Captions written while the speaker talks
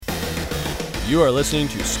You are listening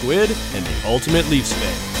to Squid and the Ultimate Leafs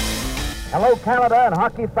Fan. Hello, Canada and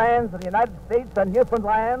hockey fans of the United States and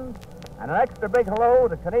Newfoundland, and an extra big hello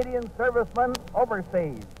to Canadian servicemen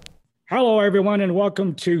overseas. Hello, everyone, and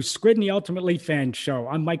welcome to Squid and the Ultimate Leaf Fan Show.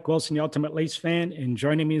 I'm Mike Wilson, the Ultimate Leafs Fan, and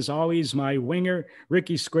joining me as always, my winger,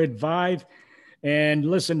 Ricky Squid Vive. And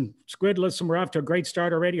listen, Squid, we're off to a great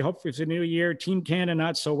start already. Hopefully it's a new year. Team Canada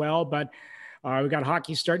not so well, but we got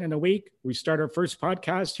hockey starting in a week. We start our first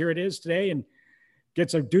podcast. Here it is today, and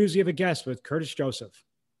gets a doozy of a guest with Curtis Joseph.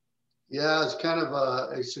 Yeah, it's kind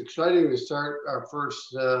of it's exciting to start our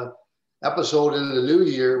first episode in the new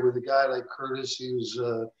year with a guy like Curtis. He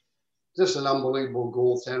was just an unbelievable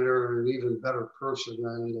goaltender and an even better person.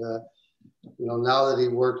 And now that he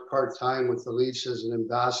worked part-time with the Leafs as an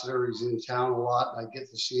ambassador, he's in town a lot, and I get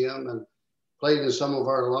to see him and played in some of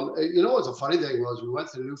our alumni. You know what the funny thing was? We went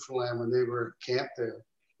to Newfoundland when they were at camp there.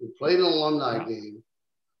 We played an alumni game.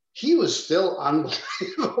 He was still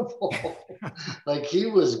unbelievable. Like, he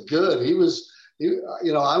was good.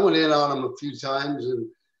 I went in on him a few times and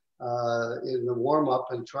in the warm-up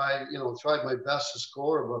and tried my best to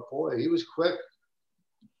score, but boy, he was quick.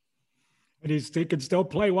 And he can still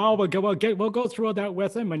play well. We'll go through all that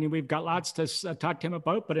with him. I mean, we've got lots to talk to him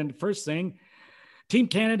about. But in the first thing, Team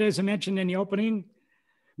Canada, as I mentioned in the opening,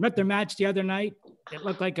 met their match the other night. It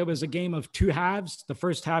looked like it was a game of two halves. The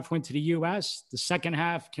first half went to the U.S. The second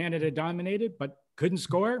half, Canada dominated, but couldn't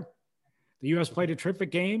score. The U.S. played a terrific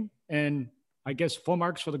game, and I guess full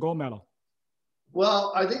marks for the gold medal.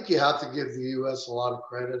 Well, I think you have to give the U.S. a lot of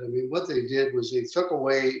credit. I mean, what they did was they took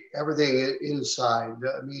away everything inside.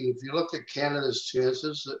 I mean, if you look at Canada's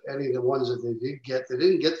chances, any of the ones that they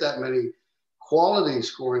didn't get that many quality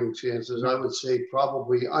scoring chances. I would say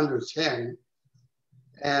probably under 10.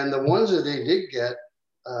 And the ones that they did get,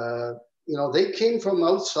 they came from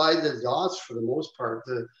outside the dots for the most part.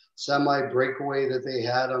 The semi-breakaway that they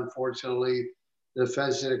had, unfortunately, the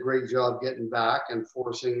defense did a great job getting back and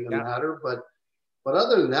forcing the matter. But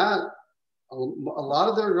other than that, a lot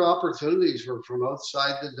of their opportunities were from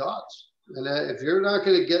outside the dots. And if you're not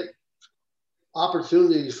going to get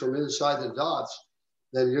opportunities from inside the dots,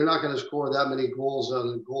 then you're not going to score that many goals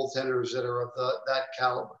on goaltenders that are of that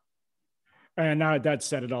caliber. And that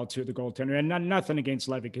said it all to the goaltender. And nothing against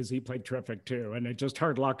Levy, because he played terrific too. And it just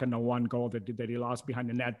hard luck on the one goal that he lost behind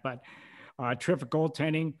the net. But terrific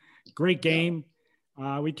goaltending, great game.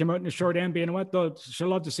 We came out in the short end being what, though, should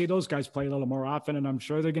love to see those guys play a little more often. And I'm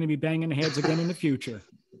sure they're going to be banging heads again in the future.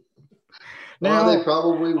 Now, they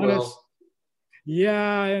probably will.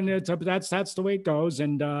 Yeah, and that's the way it goes.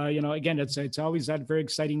 And again, it's always that very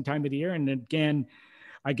exciting time of the year. And again,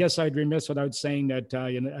 I guess I'd remiss without saying that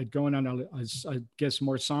going on I guess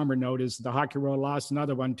more somber note is the hockey world lost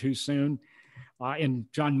another one too soon. And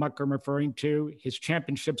John Muck I'm referring to, his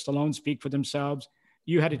championships alone speak for themselves.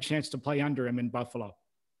 You had a chance to play under him in Buffalo.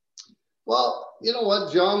 Well, you know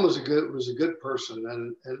what? John was a good person,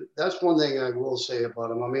 and that's one thing I will say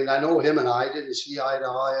about him. I mean, I know him and I didn't see eye to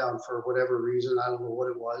eye on for whatever reason. I don't know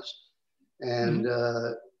what it was, and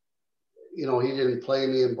he didn't play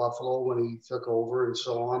me in Buffalo when he took over and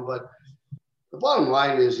so on. But the bottom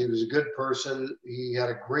line is, he was a good person. He had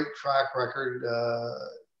a great track record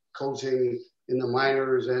coaching in the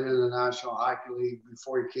minors and in the National Hockey League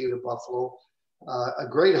before he came to Buffalo. A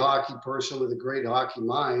great hockey person with a great hockey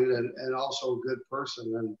mind, and also a good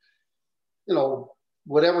person. And,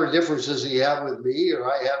 whatever differences he had with me or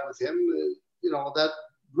I had with him, that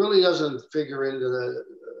really doesn't figure into the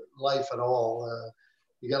life at all.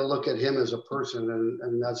 You got to look at him as a person,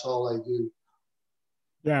 and that's all I do.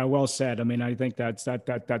 Yeah, well said. I mean, I think that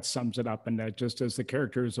sums it up, and that just as the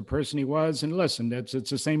character as a person he was. And listen, it's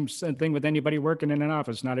the same thing with anybody working in an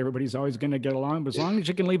office. Not everybody's always going to get along, but as long as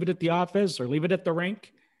you can leave it at the office or leave it at the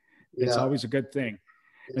rink, it's always a good thing.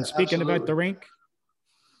 Yeah, and speaking about the rink,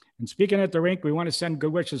 we want to send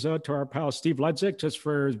good wishes out to our pal Steve Ludzik, just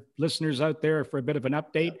for listeners out there for a bit of an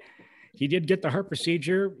update. He did get the heart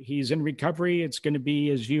procedure. He's in recovery. It's going to be,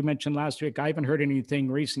 as you mentioned last week, I haven't heard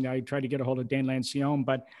anything recently. I tried to get a hold of Dan Lancione,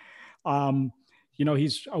 but,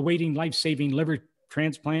 he's awaiting life-saving liver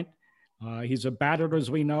transplant. He's a batterer,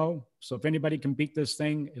 as we know. So if anybody can beat this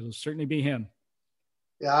thing, it'll certainly be him.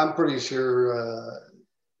 Yeah, I'm pretty sure,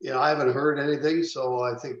 I haven't heard anything. So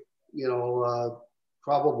I think,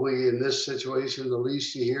 probably in this situation, the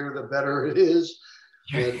least you hear, the better it is.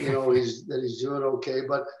 That, he's doing okay.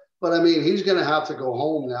 But I mean, he's going to have to go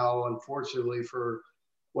home now, unfortunately, for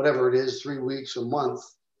whatever it is, 3 weeks, a month,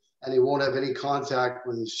 and he won't have any contact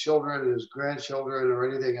with his children, his grandchildren, or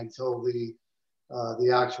anything until the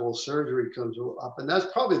actual surgery comes up. And that's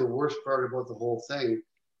probably the worst part about the whole thing,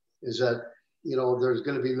 is that there's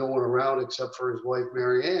going to be no one around except for his wife,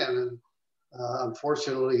 Marianne. And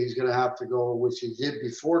unfortunately, he's going to have to go, which he did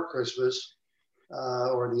before Christmas,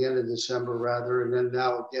 or the end of December, rather. And then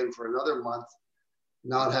now again for another month,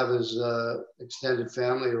 not have his extended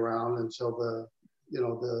family around until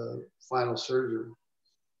the final surgery.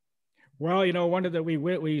 Well,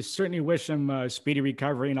 we certainly wish him speedy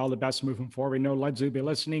recovery and all the best moving forward. We know Luds will be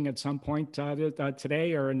listening at some point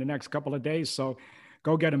today or in the next couple of days. So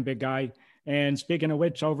go get him, big guy. And speaking of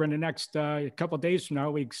which, over in the next couple of days from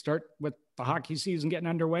now, we start with the hockey season getting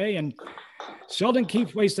underway. And Sheldon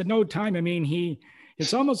Keefe wasted no time. I mean,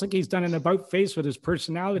 it's almost like he's done an about face with his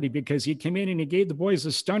personality, because he came in and he gave the boys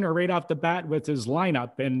a stunner right off the bat with his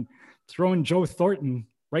lineup and throwing Joe Thornton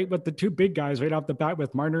right with the two big guys right off the bat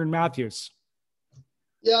with Marner and Matthews.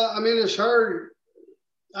 Yeah, I mean, it's hard.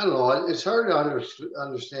 I don't know. It's hard to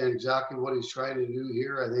understand exactly what he's trying to do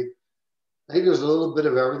here. I think there's a little bit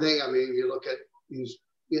of everything. I mean, you look at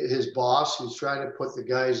his boss. He's trying to put the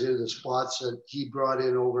guys in the spots that he brought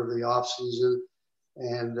in over the offseason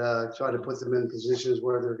and try to put them in positions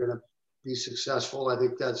where they're going to be successful. I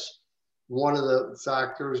think that's one of the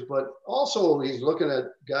factors. But also he's looking at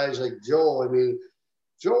guys like Joe. I mean,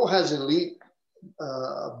 Joe has elite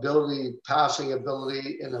ability, passing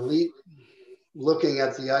ability, and elite looking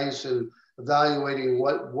at the ice and evaluating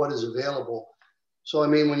what is available. So, I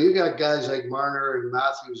mean, when you got guys like Marner and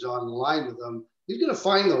Matthews on the line with them, he's going to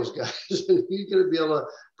find those guys and he's going to be able to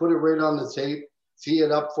put it right on the tape, tee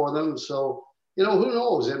it up for them. So, who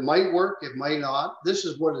knows? It might work. It might not. This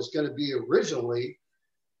is what it's going to be originally,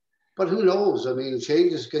 but who knows? I mean,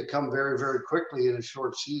 changes could come very, very quickly in a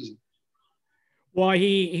short season. Well,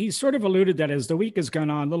 he sort of alluded that as the week has gone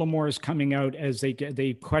on, a little more is coming out as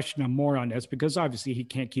they question him more on this, because obviously he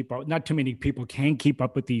can't keep up. Not too many people can keep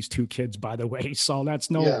up with these two kids, by the way. So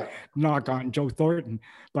that's no knock on Joe Thornton.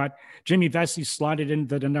 But Jimmy Vesey slotted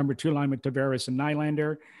into the number 2 line with Tavares and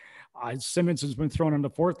Nylander. Simmons has been thrown on the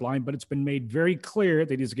 4th line, but it's been made very clear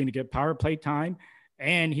that he's going to get power play time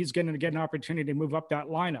and he's going to get an opportunity to move up that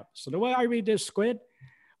lineup. So the way I read this, Squid,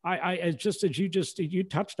 I just as you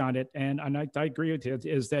touched on it, and I agree with you,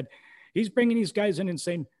 is that he's bringing these guys in and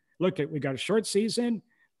saying, look, we got a short season.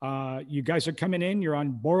 You guys are coming in. You're on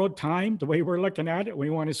borrowed time. The way we're looking at it, we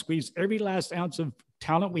want to squeeze every last ounce of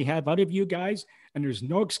talent we have out of you guys, and there's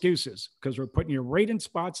no excuses because we're putting you right in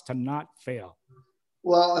spots to not fail.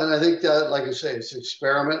 Well, and I think that, like I say, it's an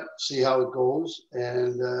experiment, see how it goes.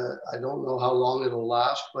 And I don't know how long it'll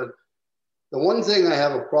last, but the one thing I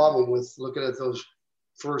have a problem with looking at those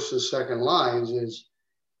first and second lines is,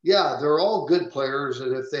 yeah, they're all good players.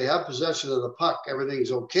 And if they have possession of the puck,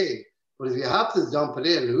 everything's okay. But if you have to dump it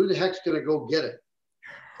in, who the heck's going to go get it?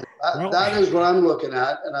 That is what I'm looking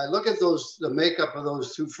at. And I look at the makeup of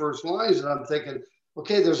those two first lines, and I'm thinking,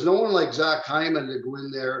 okay, there's no one like Zach Hyman to go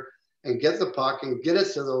in there and get the puck and get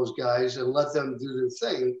it to those guys and let them do their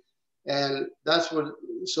thing. And that's what,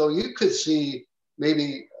 so you could see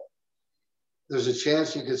maybe there's a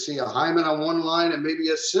chance you could see a Hyman on one line and maybe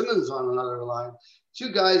a Simmons on another line.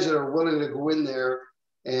 Two guys that are willing to go in there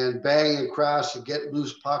and bang and crash and get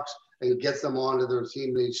loose pucks and get them onto their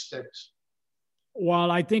teammates' sticks.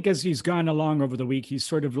 Well, I think as he's gone along over the week, he's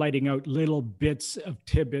sort of letting out little bits of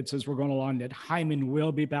tidbits as we're going along that Hyman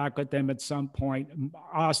will be back with them at some point.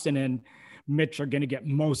 Austin and Mitch are going to get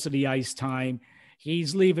most of the ice time.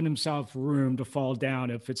 He's leaving himself room to fall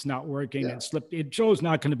down if it's not working and slip. Joe's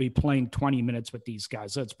not going to be playing 20 minutes with these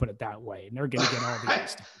guys. Let's put it that way. And they're going to get all the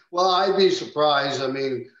ice time. Well, I'd be surprised. I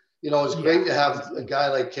mean, it's great to have a guy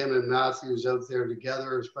like Kim and Matthews out there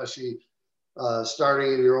together, especially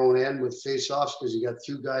starting in your own end with face-offs, because you got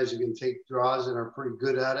two guys who can take draws and are pretty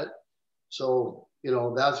good at it. So,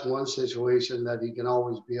 that's one situation that he can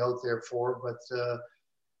always be out there for. But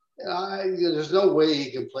there's no way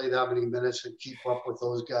he can play that many minutes and keep up with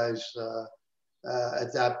those guys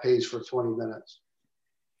at that pace for 20 minutes.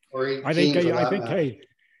 Or 18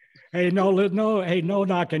 no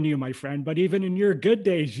knock on you, my friend. But even in your good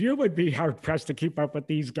days, you would be hard pressed to keep up with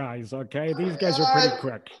these guys. Okay, these guys are pretty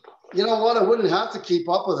quick. You know what? I wouldn't have to keep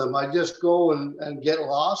up with them. I'd just go and get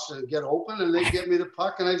lost and get open, and they'd get me the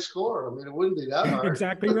puck and I'd score. I mean, it wouldn't be that hard.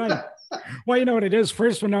 Exactly right. Well, you know what it is?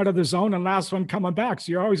 First one out of the zone and last one coming back.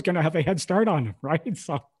 So you're always going to have a head start on them, right?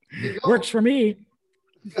 So works for me.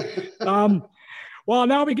 Well,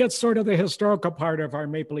 now we get sort of the historical part of our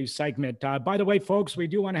Maple Leaf segment. By the way, folks, we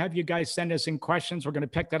do want to have you guys send us in questions. We're going to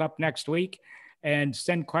pick that up next week. And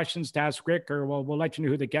send questions to Ask Rick, or we'll let you know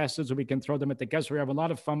who the guest is, or we can throw them at the guest. We have a lot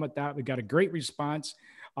of fun with that. We got a great response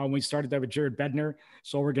when we started that with Jared Bednar.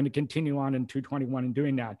 So we're going to continue on in 221 and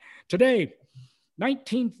doing that. Today,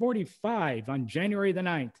 1945, on January the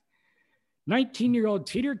 9th, 19-year-old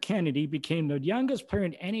Teeter Kennedy became the youngest player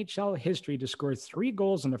in NHL history to score 3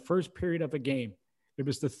 goals in the first period of a game. It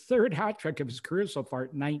was the 3rd hat trick of his career so far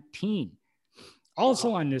at 19.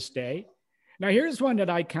 Also on this day, now here's one that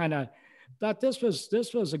I kind of thought this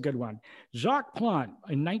was a good one. Jacques Plante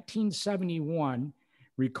in 1971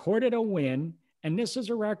 recorded a win, and this is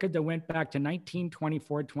a record that went back to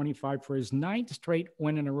 1924-25 for his 9th straight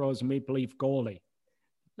win in a row as a Maple Leaf goalie.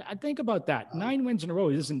 I think about that. 9 wins in a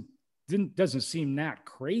row doesn't seem that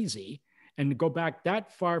crazy, and to go back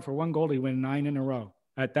that far for one goalie win 9 in a row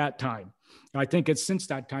at that time. I think since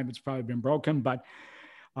that time it's probably been broken, but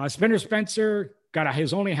Spinner Spencer got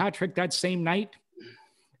his only hat trick that same night.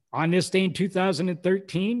 On this day in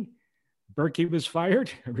 2013, Berkey was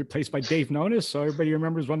fired, replaced by Dave Nonis. So everybody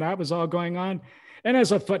remembers when that was all going on. And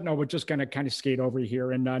as a footnote, we're just going to kind of skate over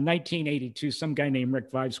here. In 1982, some guy named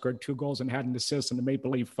Rick Vive scored 2 goals and had an assist in the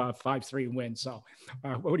Maple Leaf 5-3 win. So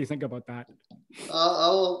what do you think about that?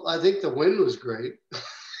 I think the win was great.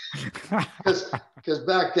 Because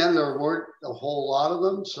back then there weren't a whole lot of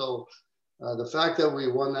them. So the fact that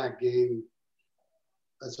we won that game,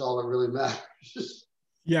 that's all that really matters.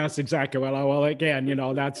 Yes, exactly. Well, again,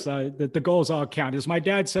 that's the goals all count. As my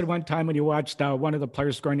dad said one time when he watched one of the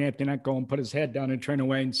players score an empty net goal and put his head down and turn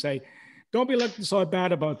away and say, "Don't be looking so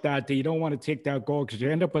bad about that you don't want to take that goal because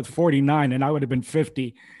you end up with 49 and I would have been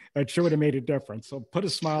 50. It sure would have made a difference." So put a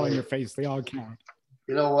smile on your face. They all count.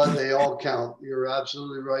 You know what? They all count. You're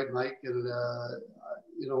absolutely right, Mike. And,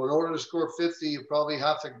 in order to score 50, you probably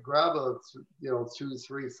have to grab 2,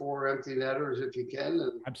 3, 4 empty netters if you can.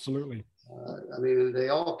 And, absolutely. They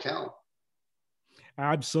all count.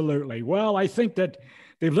 Absolutely. Well, I think that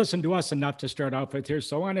they've listened to us enough to start off with here.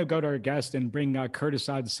 So I want to go to our guest and bring Curtis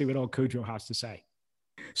on to see what old Cujo has to say.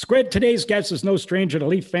 Squid, today's guest is no stranger to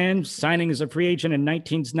Leaf fans, signing as a free agent in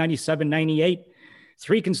 1997-98.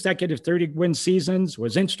 3 consecutive 30-win seasons,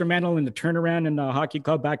 was instrumental in the turnaround in the hockey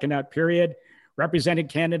club back in that period, represented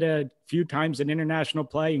Canada a few times in international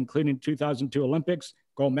play, including 2002 Olympics,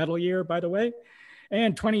 gold medal year, by the way,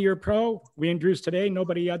 and 20-year pro. We introduce today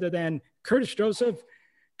nobody other than Curtis Joseph.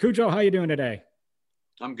 Cujo, how you doing today?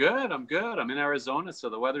 I'm good. I'm in Arizona, so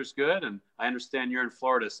the weather's good, and I understand you're in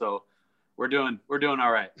Florida, so we're doing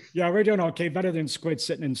all right. Yeah, we're doing okay. Better than Squid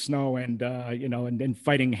sitting in snow and and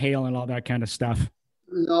fighting hail and all that kind of stuff.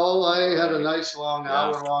 No, I had a nice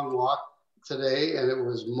hour-long walk today, and it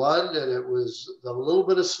was mud, and it was a little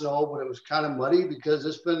bit of snow, but it was kind of muddy because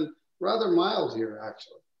it's been rather mild here,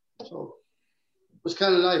 actually. So it was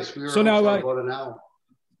kind of nice. We were for about an hour.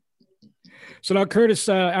 So now, Curtis,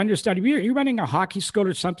 I understand you're running a hockey school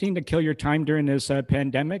or something to kill your time during this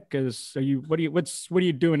pandemic. What are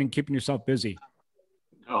you doing and keeping yourself busy?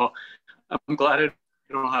 Oh, I'm glad I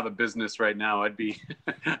don't have a business right now. I'd be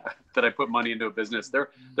that I put money into a business. They're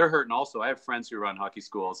hurting also. I have friends who run hockey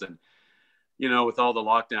schools, and with all the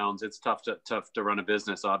lockdowns, it's tough to run a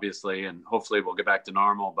business, obviously, and hopefully we'll get back to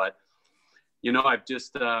normal. But I've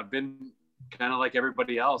just been kind of like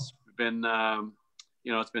everybody else.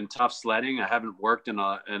 It's been tough sledding. I haven't worked in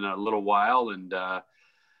a little while, and I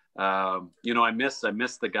miss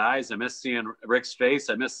the guys. I miss seeing Rick's face.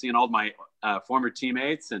 I miss seeing all my former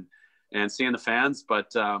teammates and seeing the fans.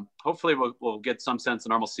 But hopefully we'll get some sense of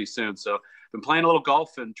normalcy soon. So I've been playing a little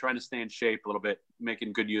golf and trying to stay in shape a little bit,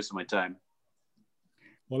 making good use of my time.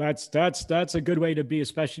 Well, that's a good way to be,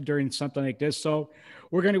 especially during something like this. So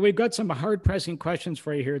we've got some hard pressing questions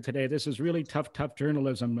for you here today. This is really tough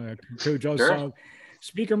journalism, Cujo. Sure. So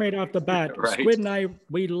speaker made off the bat, right. Squid and I,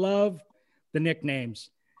 we love the nicknames,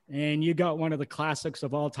 and you got one of the classics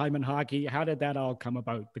of all time in hockey. How did that all come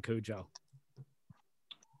about, the Cujo?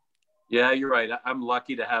 Yeah, you're right. I'm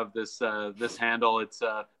lucky to have this handle. It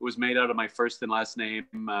was made out of my first and last name,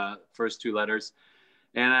 first 2 letters.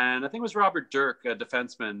 And I think it was Robert Dirk, a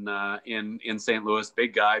defenseman in St. Louis,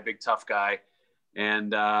 big guy, big tough guy.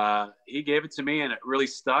 And he gave it to me, and it really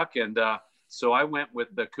stuck. And so I went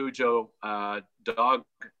with the Cujo dog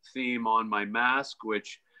theme on my mask,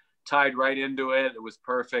 which tied right into it. It was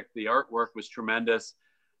perfect. The artwork was tremendous.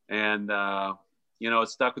 And, it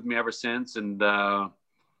stuck with me ever since. And I'm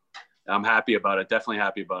happy about it. Definitely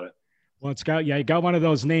happy about it. Well, you got one of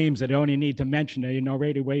those names that you only need to mention it,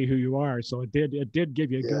 right away who you are. So it did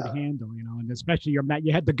give you a good handle, and especially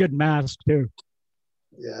you had the good mask too.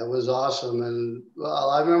 Yeah, it was awesome. And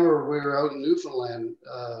I remember we were out in Newfoundland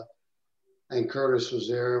and Curtis was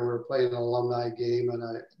there, and we were playing an alumni game, and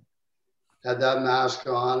I had that mask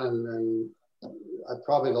on, and I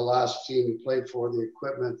probably the last team he played for, the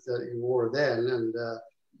equipment that he wore then. And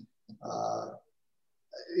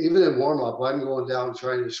even in warm up, I'm going down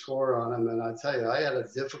trying to score on him, and I tell you, I had a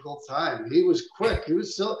difficult time. He was quick. He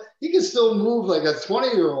could still move like a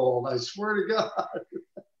 20-year-old. I swear to God.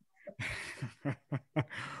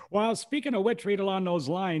 Well, speaking of which, right along those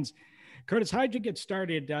lines, Curtis, how did you get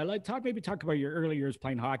started? Maybe talk about your early years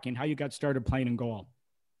playing hockey and how you got started playing in goal.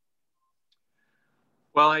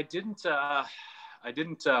 Well, I didn't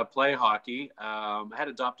play hockey. I had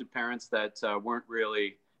adopted parents that weren't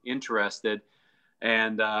really interested,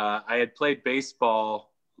 and I had played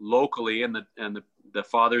baseball locally, and the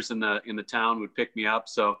fathers in the town would pick me up.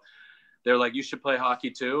 So they're like, "You should play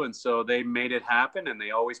hockey too," and so they made it happen, and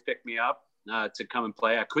they always picked me up to come and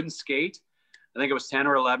play. I couldn't skate. I think it was 10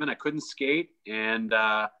 or 11. I couldn't skate, and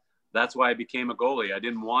that's why I became a goalie. I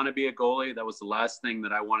didn't want to be a goalie. That was the last thing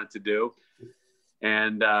that I wanted to do.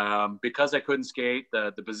 And because I couldn't skate,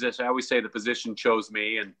 the position, I always say the position chose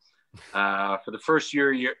me. And for the first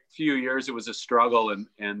few years, it was a struggle.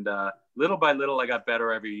 And little by little, I got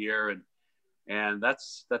better every year. And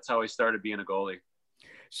that's how I started being a goalie.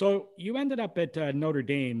 So you ended up at Notre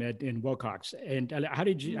Dame in Wilcox. And how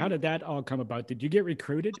did that all come about? Did you get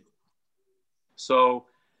recruited? So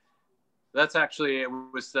that's actually, it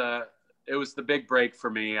was the big break for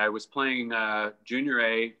me. I was playing junior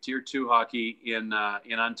A, tier 2 hockey in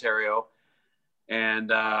Ontario.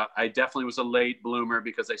 And I definitely was a late bloomer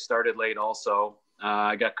because I started late also.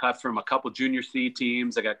 I got cut from a couple junior C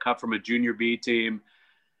teams. I got cut from a junior B team.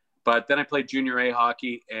 But then I played junior A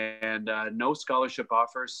hockey and no scholarship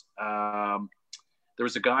offers. There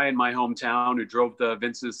was a guy in my hometown who drove the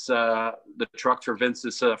truck for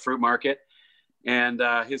Vince's fruit market. And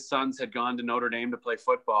his sons had gone to Notre Dame to play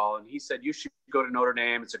football. And he said, "You should go to Notre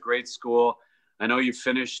Dame. It's a great school. I know you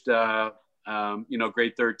finished,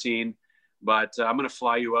 grade 13, but I'm going to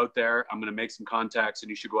fly you out there. I'm going to make some contacts and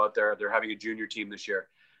you should go out there. They're having a junior team this year."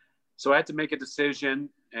 So I had to make a decision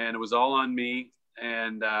and it was all on me.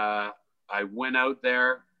 And I went out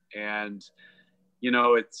there and,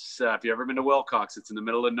 it's, if you've ever been to Wilcox, it's in the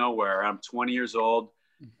middle of nowhere. I'm 20 years old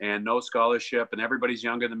and no scholarship and everybody's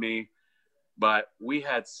younger than me. But we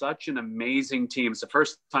had such an amazing team. It's the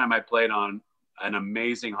first time I played on an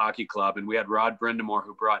amazing hockey club. And we had Rod Brindamore,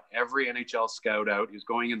 who brought every NHL scout out. He was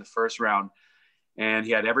going in the first round. And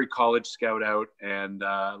he had every college scout out. And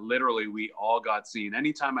literally, we all got seen.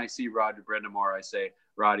 Anytime I see Rod Brindamore, I say,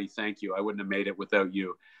 "Roddy, thank you. I wouldn't have made it without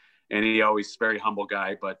you." And he always very humble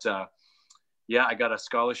guy. But I got a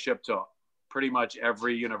scholarship to pretty much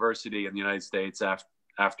every university in the United States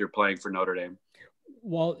after playing for Notre Dame.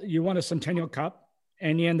 Well, you won a Centennial Cup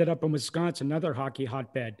and you ended up in Wisconsin, another hockey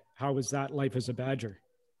hotbed. How was that life as a Badger?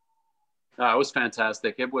 It was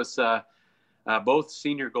fantastic. It was both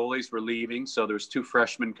senior goalies were leaving. So there's 2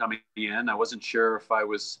 freshmen coming in. I wasn't sure if I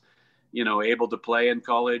was, able to play in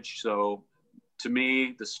college. So to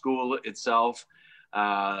me, the school itself,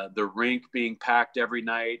 the rink being packed every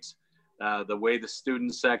night, the way the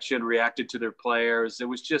student section reacted to their players, it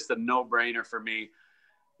was just a no-brainer for me.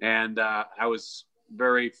 And I was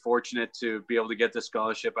very fortunate to be able to get this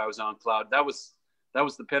scholarship. I was on cloud. That was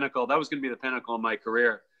the pinnacle. That was going to be the pinnacle of my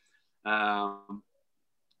career,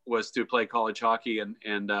 was to play college hockey.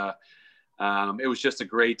 And it was just a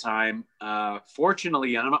great time.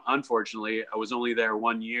 Fortunately and unfortunately, I was only there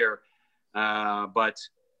 1 year, but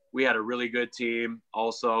we had a really good team.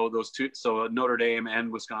 Also, those two, so Notre Dame and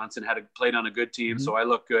Wisconsin played on a good team. Mm-hmm. So I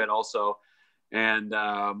looked good also. And,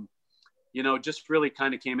 just really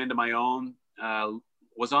kind of came into my own,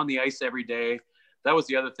 was on the ice every day. That was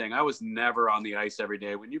the other thing. I was never on the ice every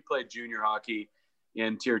day. When you played junior hockey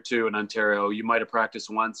in tier 2 in Ontario, you might've practiced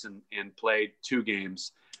once and played 2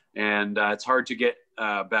 games. And it's hard to get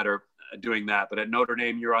better doing that. But at Notre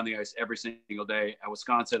Dame, you're on the ice every single day. At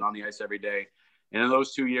Wisconsin, on the ice every day. And in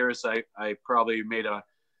those 2 years, I probably made a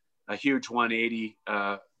huge 180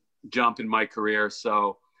 jump in my career.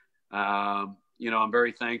 So, I'm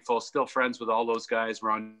very thankful. Still friends with all those guys.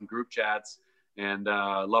 We're on group chats and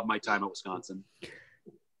love my time at Wisconsin.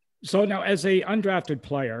 So now as a undrafted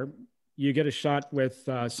player, you get a shot with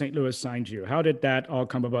St. Louis signs you. How did that all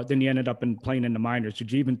come about? Then you ended up playing in the minors.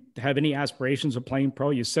 Did you even have any aspirations of playing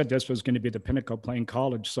pro? You said this was going to be the pinnacle playing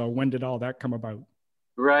college. So when did all that come about?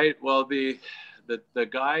 Right. Well, the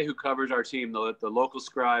guy who covers our team, the local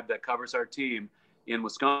scribe that covers our team in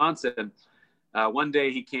Wisconsin, one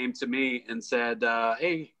day he came to me and said,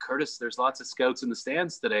 "Hey, Curtis, there's lots of scouts in the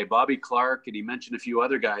stands today. Bobby Clark," and he mentioned a few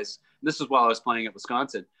other guys. And this is while I was playing at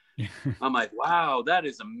Wisconsin. I'm like, "Wow, that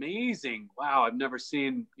is amazing. Wow, I've never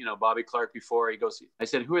seen, Bobby Clark before." I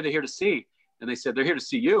said, "Who are they here to see?" And they said, "They're here to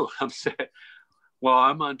see you." I said, well,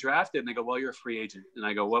 I'm undrafted. And they go, well, you're a free agent. And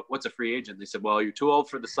I go, what's a free agent? They said, well, you're too old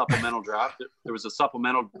for the supplemental draft. There was a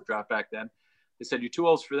supplemental draft back then. They said, you're too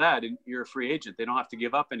old for that. And you're a free agent. They don't have to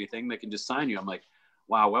give up anything. They can just sign you. I'm like,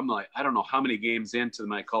 wow. I'm like, I don't know how many games into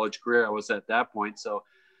my college career I was at that point. So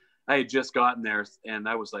I had just gotten there and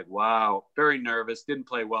I was like, wow, very nervous. Didn't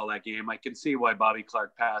play well that game. I can see why Bobby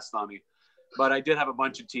Clarke passed on me, but I did have a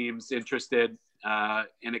bunch of teams interested.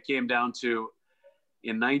 And it came down to,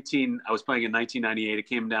 I was playing in 1998. It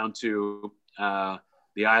came down to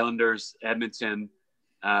the Islanders, Edmonton,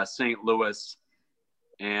 St. Louis,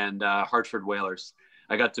 and Hartford Whalers.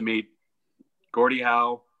 I got to meet Gordie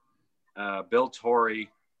Howe, Bill Torrey,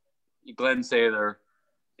 Glenn Sather,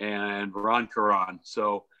 and Ron Caron.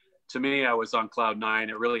 So to me, I was on cloud nine.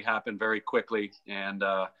 It really happened very quickly. And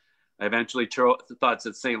I eventually thought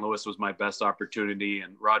that St. Louis was my best opportunity.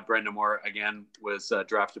 And Rod Brind'Amour, again, was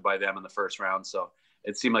drafted by them in the first round. So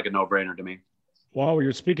it seemed like a no-brainer to me. Well,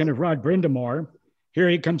 you're speaking of Rod Brind'Amour. Here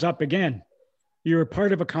he comes up again. You were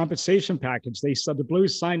part of a compensation package. The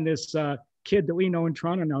Blues signed this kid that we know in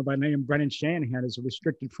Toronto now by the name of Brendan Shanahan as a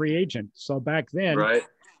restricted free agent. So back then, right,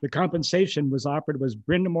 the compensation was offered was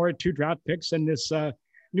Brind'Amour, 2 draft picks, and this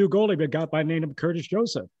new goalie we got by the name of Curtis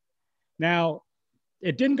Joseph. Now,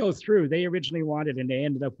 it didn't go through. They originally wanted, and they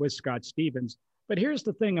ended up with Scott Stevens. But here's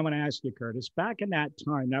the thing I want to ask you, Curtis. Back in that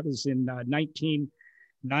time, that was in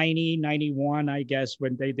 1990, 91, I guess,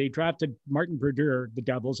 when they drafted Martin Brodeur, the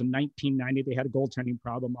Devils, in 1990. They had a goaltending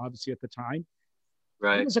problem, obviously, at the time.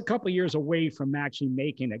 Right. He was a couple of years away from actually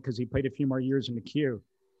making it because he played a few more years in the queue.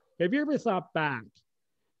 Have you ever thought back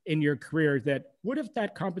in your career that what if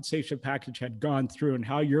that compensation package had gone through and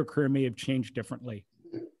how your career may have changed differently?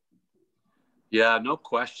 Yeah, no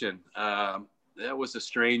question. That was a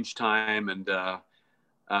strange time. And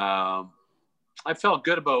I felt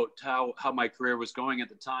good about how my career was going at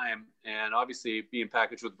the time. And obviously being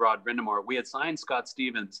packaged with Rod Brind'Amour, we had signed Scott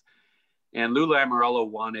Stevens and Lou Lamoriello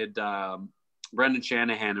wanted Brendan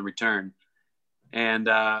Shanahan in return. And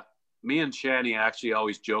me and Shanny actually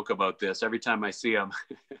always joke about this. Every time I see him,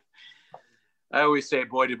 I always say,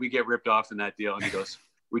 boy, did we get ripped off in that deal. And he goes,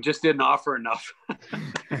 we just didn't offer enough.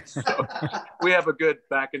 So we have a good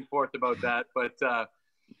back and forth about that. But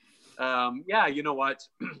yeah, you know what,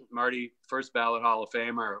 Marty, first ballot Hall of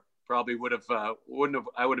Famer, probably would have, I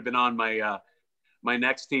would have been on my, my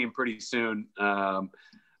next team pretty soon.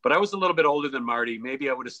 But I was a little bit older than Marty. Maybe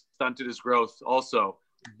I would have stunted his growth also,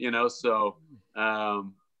 you know, so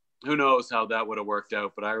who knows how that would have worked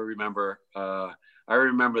out. But I remember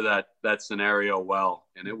that scenario well.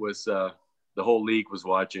 And it was, the whole league was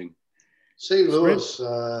watching. St. Louis,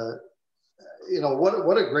 you know,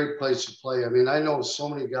 what a great place to play. I mean, I know so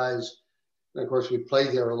many guys, and of course we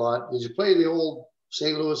played there a lot. Did you play in the old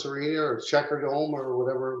St. Louis Arena or Checker Dome or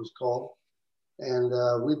whatever it was called? And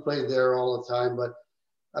we played there all the time. But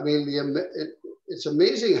I mean, it's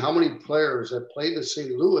amazing how many players that played in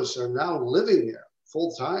St. Louis are now living there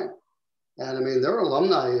full time. And I mean, their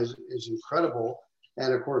alumni is incredible.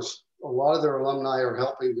 And of course, a lot of their alumni are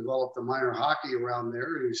helping develop the minor hockey around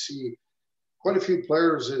there. And you see quite a few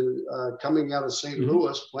players coming out of St.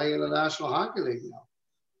 Louis playing in the National Hockey League now.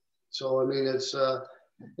 So, I mean, it's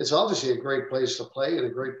obviously a great place to play and a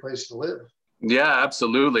great place to live. Yeah,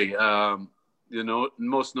 absolutely. You know,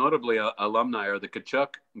 most notably alumni are the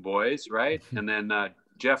Tkachuk boys, right? And then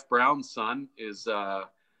Jeff Brown's son is,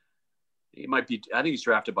 he might be, I think he's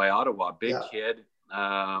drafted by Ottawa, big kid.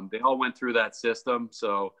 They all went through that system.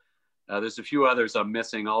 So there's a few others I'm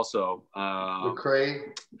missing also.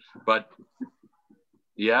 McRae. But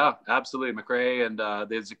yeah, absolutely. McRae. And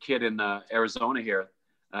there's a kid in Arizona here.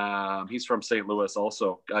 He's from St. Louis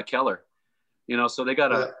also, Keller. You know, so they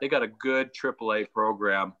got a good AAA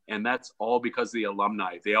program, and that's all because of the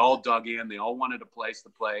alumni. They all dug in. They all wanted a place to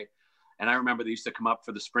play. And I remember they used to come up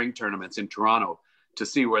for the spring tournaments in Toronto to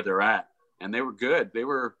see where they're at. And they were good. They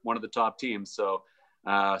were one of the top teams. So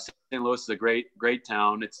St. Louis is a great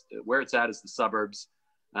town. It's where it's at is the suburbs.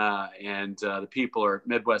 And the people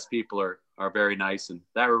Midwest people are very nice. And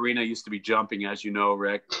that arena used to be jumping, as you know,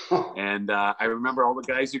 Rick. And I remember all the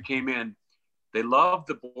guys who came in, they loved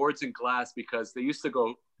the boards and glass because they used to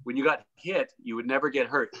go, when you got hit, you would never get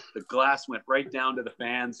hurt. The glass went right down to the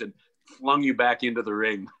fans and flung you back into the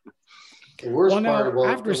ring. The worst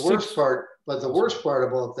part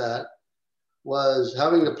about that was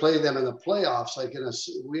having to play them in the playoffs. Like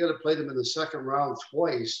we had to play them in the second round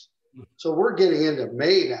twice. So we're getting into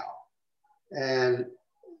May now. And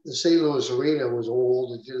the St. Louis Arena was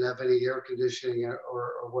old. It didn't have any air conditioning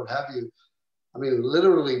or what have you. I mean,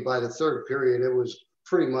 literally by the third period, it was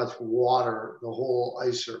pretty much water, the whole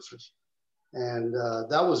ice surface. And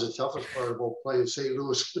that was the toughest part about playing St.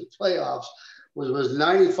 Louis in the playoffs. Was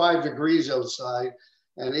 95 degrees outside,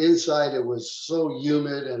 and inside it was so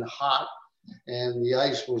humid and hot, and the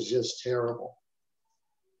ice was just terrible.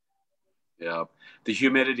 Yeah, the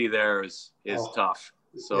humidity there is tough.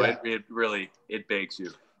 So yeah. it really bakes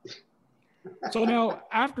you. So now,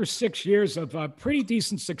 after 6 years of pretty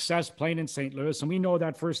decent success playing in St. Louis, and we know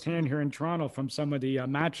that firsthand here in Toronto from some of the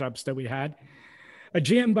matchups that we had, a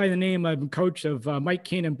GM by the name of coach of Mike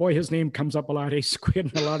Keenan, boy, his name comes up a lot. He's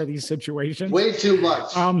squid in a lot of these situations. Way too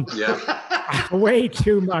much. Way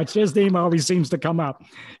too much. His name always seems to come up.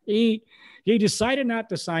 He decided not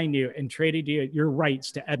to sign you and traded you your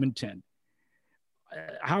rights to Edmonton.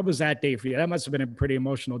 How was that day for you? That must have been a pretty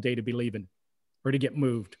emotional day to be leaving or to get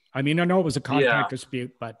moved. I mean, I know it was a contract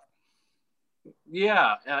dispute, but.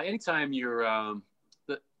 Yeah. Anytime you're a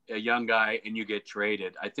young guy and you get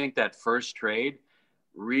traded, I think that first trade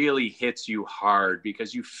really hits you hard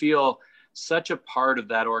because you feel such a part of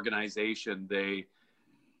that organization. They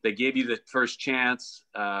gave you the first chance.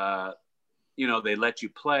 They let you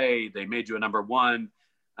play. They made you a number one.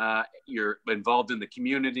 You're involved in the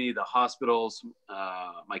community, the hospitals.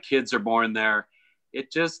 My kids are born there.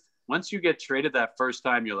 It just, once you get traded that first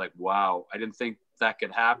time, you're like, wow, I didn't think that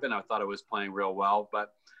could happen. I thought I was playing real well,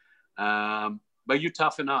 but you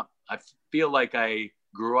toughen up. I feel like I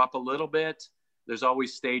grew up a little bit. There's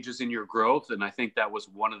always stages in your growth. And I think that was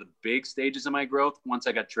one of the big stages of my growth. Once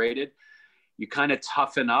I got traded, you kind of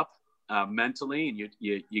toughen up mentally, and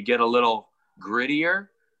you get a little grittier,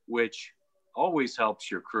 which always helps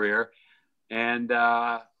your career. And,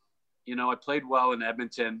 I played well in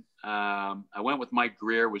Edmonton. I went with Mike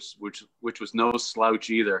Greer, which was no slouch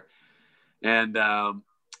either. And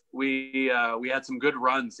we had some good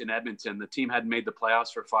runs in Edmonton. The team hadn't made the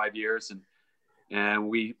playoffs for 5 years, and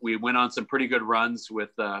we went on some pretty good runs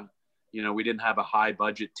with, we didn't have a high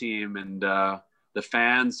budget team, and the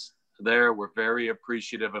fans there were very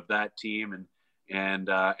appreciative of that team, and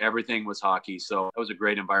everything was hockey. So it was a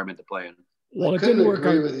great environment to play in. Well, I couldn't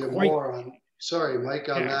agree with you more on, sorry, Mike,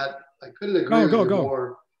 on that. I couldn't agree with you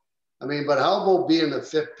more. I mean, but how about being the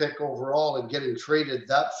 5th pick overall and getting traded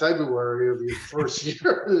that February of your first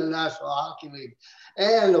year in the National Hockey League,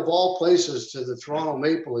 and of all places to the Toronto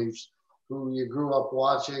Maple Leafs, who you grew up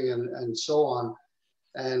watching and so on.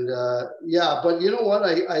 And but you know what?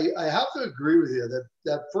 I have to agree with you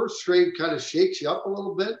that first trade kind of shakes you up a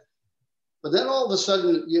little bit, but then all of a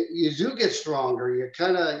sudden you do get stronger. You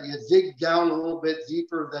dig down a little bit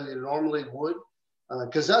deeper than you normally would.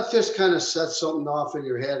 Because that just kind of sets something off in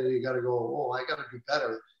your head, and you got to go, oh, I got to do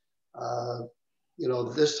better,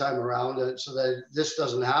 this time around, so that this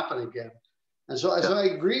doesn't happen again. And so I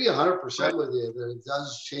agree 100% with you that it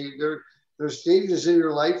does change. There's stages in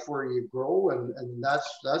your life where you grow, and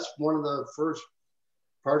that's one of the first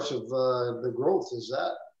parts of the growth is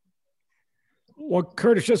that. Well,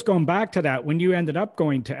 Curtis, just going back to that, when you ended up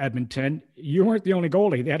going to Edmonton, you weren't the only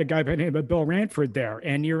goalie. They had a guy by the name of Bill Ranford there,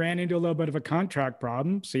 and you ran into a little bit of a contract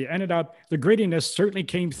problem. So you ended up, the grittiness certainly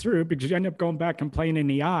came through because you ended up going back and playing in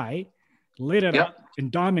the eye, lit it up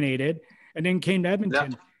and dominated, and then came to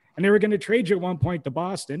Edmonton. And they were going to trade you at one point to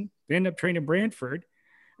Boston. They ended up trading Brantford.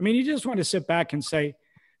 I mean, you just want to sit back and say,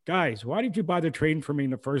 guys, why did you bother trading for me in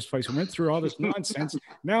the first place? We went through all this nonsense.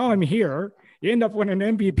 Now I'm here. You end up winning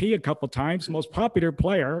an MVP a couple of times, most popular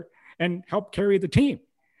player, and helped carry the team.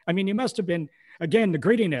 I mean, you must have been, again, the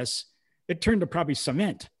grittiness, it turned to probably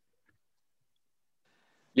cement.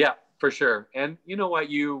 Yeah, for sure. And you know what,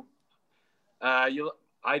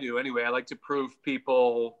 I do anyway. I like to prove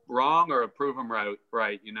people wrong or prove them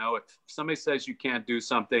right. If somebody says you can't do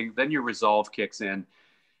something, then your resolve kicks in.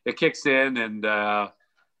 It kicks in, and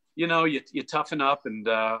you toughen up. And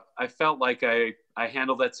I felt like I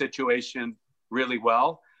handled that situation really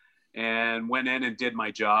well and went in and did my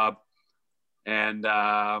job. And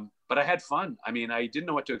but I had fun. I mean, I didn't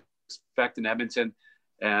know what to expect in Edmonton,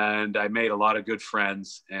 and I made a lot of good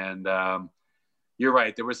friends. And you're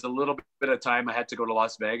right. There was a little bit of time I had to go to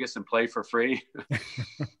Las Vegas and play for free.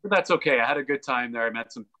 But that's okay. I had a good time there. I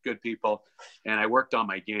met some good people, and I worked on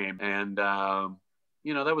my game. And,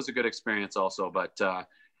 that was a good experience also. But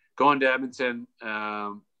going to Edmonton,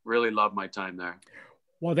 really loved my time there.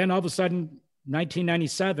 Well, then all of a sudden,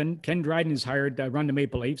 1997, Ken Dryden is hired to run the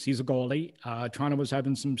Maple Leafs. He's a goalie. Toronto was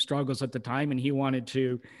having some struggles at the time, and he wanted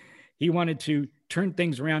to turn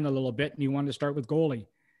things around a little bit, and he wanted to start with goalie.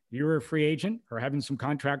 You were a free agent or having some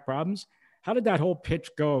contract problems. How did that whole pitch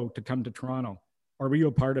go to come to Toronto? Or were you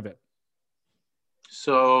a part of it?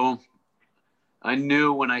 So I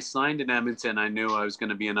knew when I signed in Edmonton, I knew I was going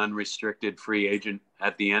to be an unrestricted free agent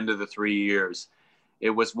at the end of the 3 years. it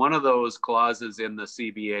was one of those clauses in the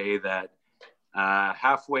CBA that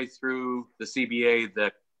halfway through the CBA,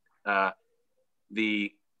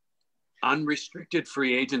 the unrestricted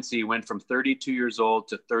free agency went from 32 years old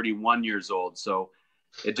to 31 years old. So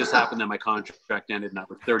it just happened that my contract ended and I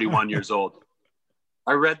was 31 years old.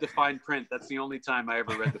 I read the fine print. That's the only time I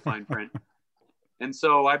ever read the fine print. And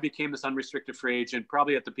so I became this unrestricted free agent,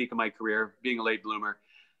 probably at the peak of my career, being a late bloomer.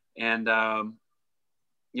 And,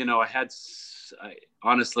 you know,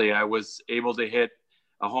 honestly, I was able to hit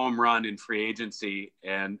a home run in free agency,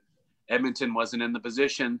 and Edmonton wasn't in the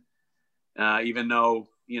position, even though,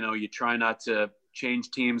 you know, you try not to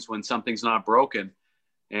change teams when something's not broken.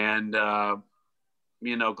 And,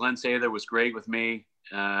 you know, Glenn Sather was great with me,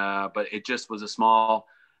 but it just was a small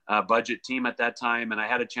budget team at that time. And I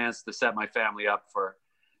had a chance to set my family up for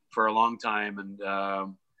a long time. And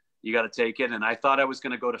you got to take it. And I thought I was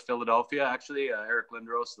going to go to Philadelphia, actually. Eric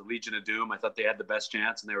Lindros, the Legion of Doom. I thought they had the best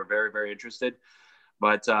chance, and they were very, very interested.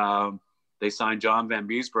 But they signed John Van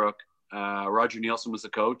Beesbrook. Roger Nielsen was the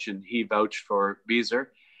coach, and he vouched for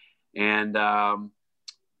Beezer. And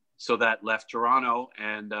so that left Toronto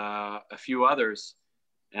and a few others.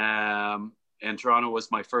 And Toronto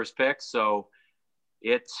was my first pick. So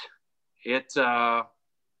it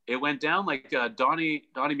went down like Donnie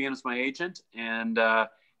Meehan was my agent, and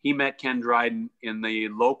he met Ken Dryden in the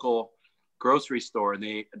local grocery store,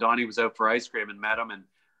 and Donnie was out for ice cream and met him. And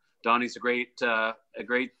Donnie's a great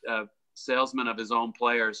salesman of his own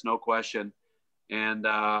players, no question. And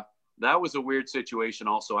that was a weird situation.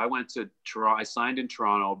 Also, I went to Toronto. I signed in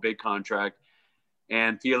Toronto, big contract,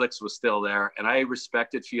 and Felix was still there. And I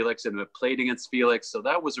respected Felix and played against Felix, so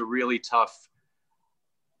that was a really tough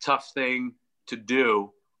thing to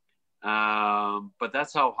do. But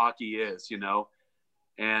that's how hockey is, you know.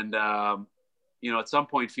 And, you know, at some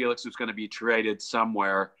point, Felix was going to be traded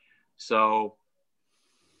somewhere. So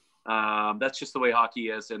that's just the way hockey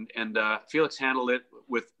is. And Felix handled it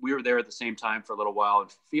we were there at the same time for a little while,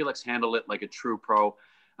 and Felix handled it like a true pro.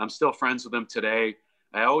 I'm still friends with him today.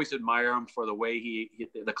 I always admire him for the way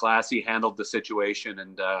the class he handled the situation.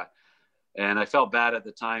 And I felt bad at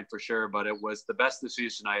the time for sure, but it was the best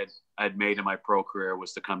decision I had made in my pro career,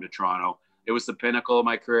 was to come to Toronto. It was the pinnacle of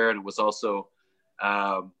my career, and it was also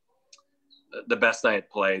the best I had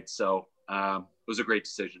played. So it was a great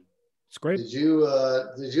decision. It's great. Did you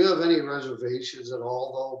have any reservations at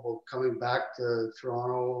all, though, about coming back to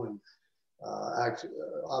Toronto and actually,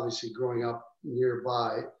 obviously growing up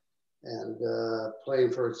nearby and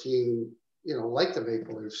playing for a team, you know, like the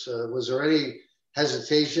Maple Leafs? Was there any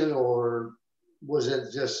hesitation, or was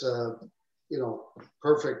it just you know,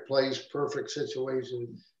 perfect place, perfect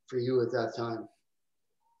situation for you at that time?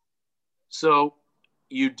 So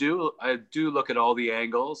I do look at all the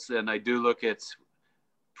angles, and I do look at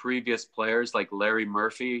previous players like Larry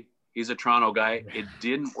Murphy. He's a Toronto guy. It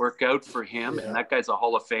didn't work out for him, and that guy's a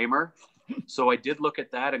Hall of Famer. So I did look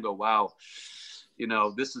at that and go, wow, you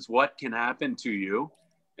know, this is what can happen to you.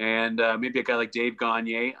 And maybe a guy like Dave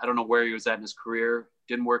Gagne, I don't know where he was at in his career.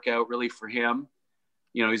 Didn't work out really for him.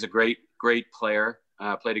 You know, he's a great player.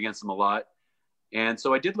 Played against him a lot. And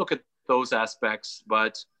so I did look at those aspects.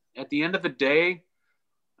 But at the end of the day,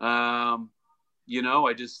 you know,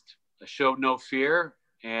 I showed no fear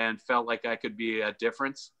and felt like I could be a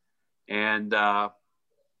difference. And lo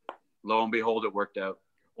and behold, it worked out.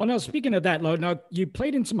 Well, now, speaking of that, now you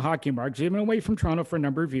played in some hockey marks. You've been away from Toronto for a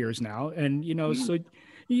number of years now. And, you know, so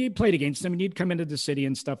you played against them and you'd come into the city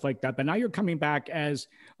and stuff like that. But now you're coming back as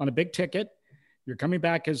on a big ticket. You're coming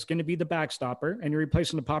back as going to be the backstopper, and you're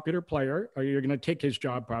replacing a popular player, or you're going to take his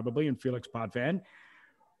job probably, in Felix Potvin.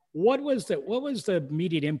 What was the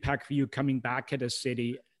immediate impact for you coming back to the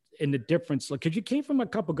city, and the difference? Because you came from a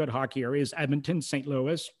couple good hockey areas, Edmonton, St.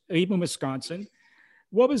 Louis, even Wisconsin.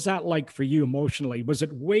 What was that like for you emotionally? Was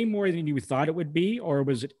it way more than you thought it would be, or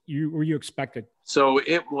were you expected? So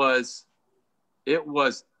it was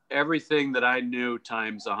everything that I knew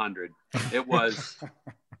times 100.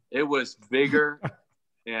 It was bigger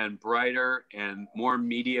and brighter and more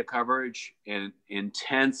media coverage and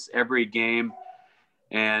intense every game.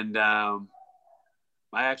 And I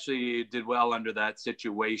actually did well under that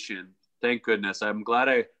situation. Thank goodness. I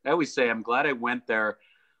always say I'm glad I went there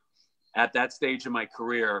at that stage of my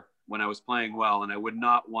career when I was playing well, and I would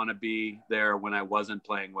not want to be there when I wasn't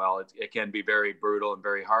playing well. It can be very brutal and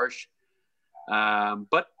very harsh.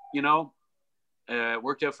 But, you know, it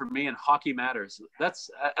worked out for me, and hockey matters.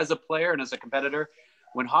 That's, as a player and as a competitor,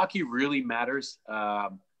 when hockey really matters,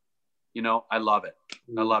 you know, I love it.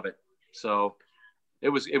 I love it. So it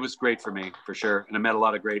was great for me, for sure. And I met a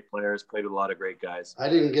lot of great players, played with a lot of great guys. I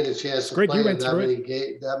didn't get a chance to play in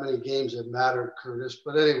that many games that mattered, Curtis.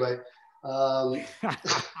 But anyway,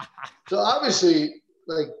 so obviously,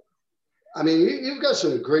 like, I mean, you've got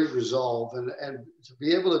some great resolve, and to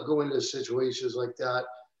be able to go into situations like that,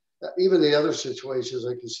 even the other situations,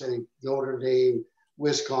 like you say, Notre Dame,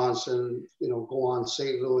 Wisconsin, you know, go on,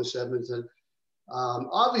 St. Louis, Edmonton.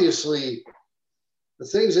 Obviously, the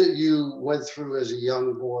things that you went through as a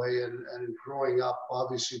young boy and growing up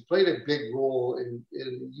obviously played a big role in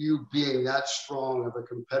you being that strong of a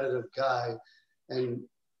competitive guy and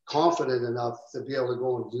confident enough to be able to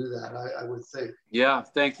go and do that, I would think. Yeah,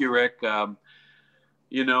 thank you, Rick.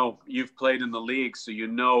 You know, you've played in the league, so you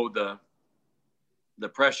know the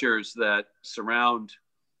pressures that surround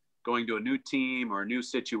going to a new team or a new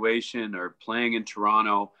situation or playing in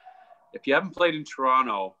Toronto. If you haven't played in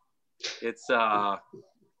Toronto, it's hard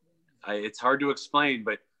to explain,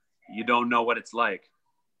 but you don't know what it's like,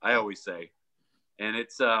 I always say. And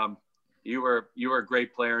it's you were a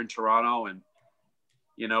great player in Toronto, and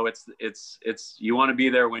you know, it's you want to be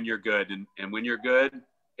there when you're good, and when you're good,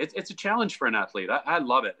 it's a challenge for an athlete. I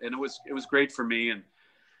love it, and it was great for me, and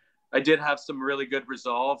I did have some really good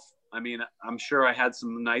resolve. I mean, I'm sure I had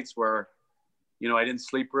some nights where, you know, I didn't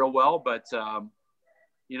sleep real well, but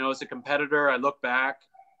you know, as a competitor, I look back.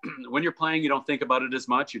 When you're playing, you don't think about it as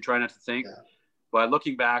much. You try not to think. Yeah. But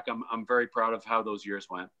looking back, I'm very proud of how those years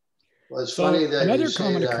went. Well, it's funny that you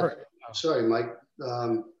say that. Sorry, Mike.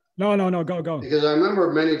 No, go. Because I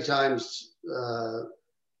remember many times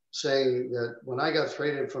saying that when I got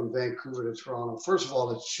traded from Vancouver to Toronto, first of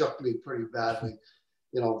all, it shook me pretty badly.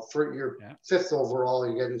 You know, for your fifth overall,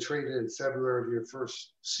 you're getting traded in February of your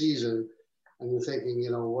first season. And you're thinking,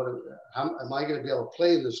 you know, how am I going to be able to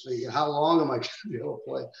play in this league? And how long am I going to be able to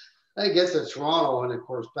play? I get to Toronto, and of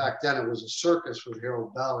course, back then it was a circus with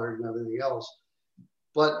Harold Ballard and everything else.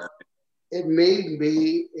 But it made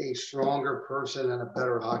me a stronger person and a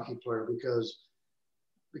better hockey player because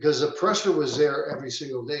the pressure was there every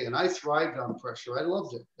single day. And I thrived on pressure. I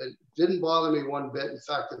loved it. It didn't bother me one bit. In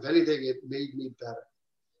fact, if anything, it made me better.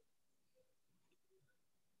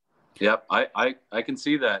 Yep, I can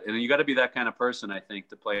see that. And you got to be that kind of person, I think,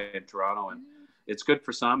 to play in Toronto. And it's good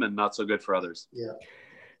for some and not so good for others. Yeah.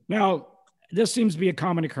 Now, this seems to be a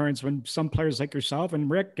common occurrence when some players like yourself and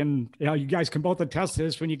Rick, and you know, you guys can both attest to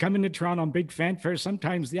this, when you come into Toronto on big fanfare,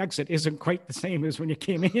 sometimes the exit isn't quite the same as when you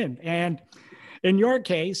came in. And in your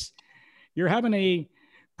case, you're having a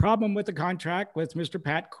problem with the contract with Mr.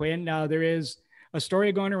 Pat Quinn. Now, there is a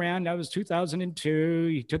story going around. That was 2002.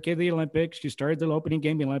 He took you to the Olympics. You started the opening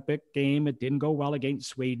game, the Olympic game. It didn't go well against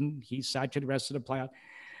Sweden. He sat you the rest of the playoff.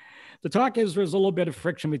 The talk is there's a little bit of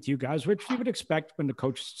friction with you guys, which you would expect when the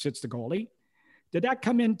coach sits the goalie. Did that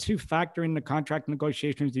come into factor in the contract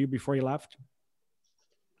negotiations with you before you left?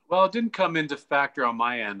 Well, it didn't come into factor on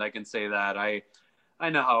my end. I can say that. I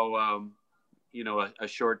know how, you know, a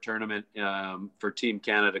short tournament for Team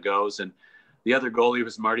Canada goes, and the other goalie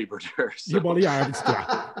was Marty Brodeur. So, well, yeah,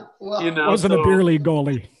 well, you know, wasn't a beer league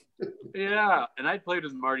goalie. Yeah, and I played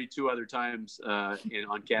with Marty 2 other times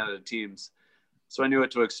on Canada teams, so I knew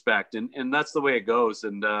what to expect, and that's the way it goes.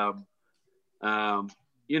 And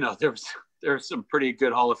you know, there are some pretty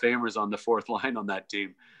good Hall of Famers on the fourth line on that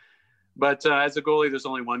team, but as a goalie, there's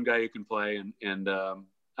only one guy who can play, and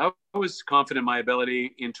I was confident in my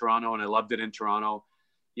ability in Toronto, and I loved it in Toronto.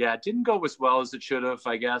 Yeah, it didn't go as well as it should have,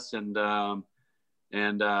 I guess, and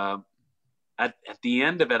at the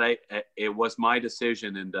end of it, it was my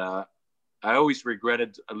decision, and I always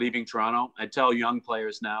regretted leaving Toronto. I tell young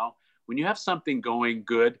players now, when you have something going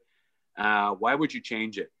good, why would you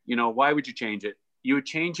change it? You know, why would you change it? You would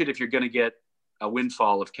change it if you're going to get a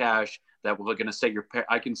windfall of cash that we're going to set your.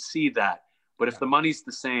 I can see that, but if the money's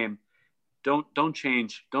the same, don't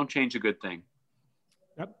change a good thing.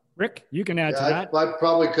 Yep, Rick, you can add to that. I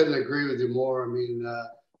probably couldn't agree with you more. I mean,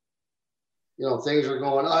 you know, things are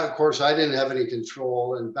going on. Of course, I didn't have any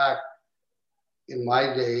control. And back in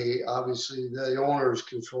my day, obviously, the owners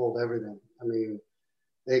controlled everything. I mean,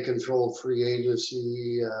 they controlled free agency,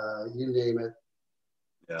 you name it.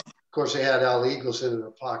 Yeah. Of course, they had Al Eagleson in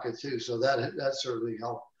their pocket, too. So that certainly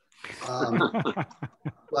helped.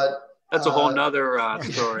 But that's a whole nother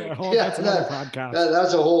story. That's another podcast.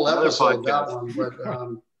 That's a whole episode, that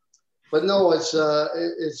one. But no, it's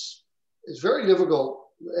very difficult.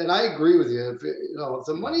 And I agree with you. If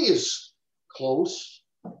the money is close,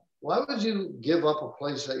 why would you give up a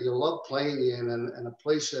place that you love playing in and a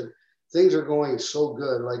place that things are going so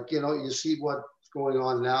good? Like, you know, you see what's going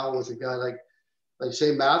on now with a guy like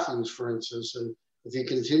say Matthews, for instance, and if he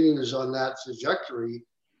continues on that trajectory,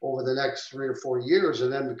 over the next 3 or 4 years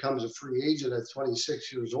and then becomes a free agent at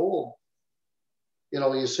 26 years old, you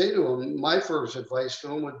know, you say to him, my first advice to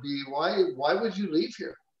him would be, why would you leave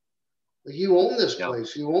here? Like, you own this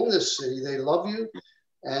place, you own this city, they love you,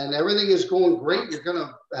 and everything is going great. You're going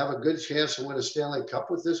to have a good chance to win a Stanley Cup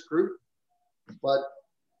with this group. But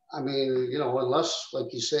I mean, you know, unless,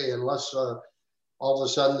 like you say, unless all of a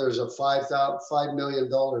sudden there's a $5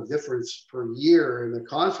 million difference per year in the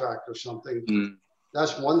contract or something,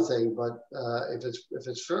 that's one thing. But if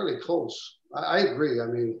it's fairly close, I agree. I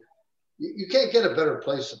mean, you can't get a better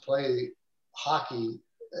place to play hockey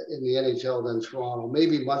in the NHL than Toronto.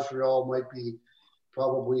 Maybe Montreal might be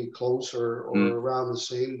probably close or around the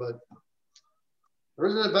same, but there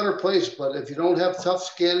isn't a better place. But if you don't have tough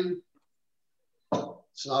skin,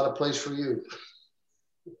 it's not a place for you.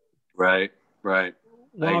 Right. Well,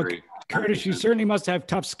 I agree. Curtis, you certainly must have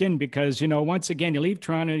tough skin because, you know, once again, you leave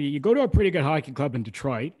Toronto, you go to a pretty good hockey club in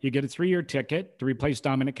Detroit, you get a 3-year ticket to replace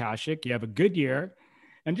Dominik Hasek, you have a good year,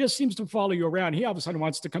 and just seems to follow you around. He all of a sudden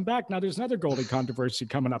wants to come back. Now there's another goalie controversy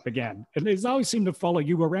coming up again. And they always seem to follow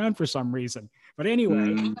you around for some reason. But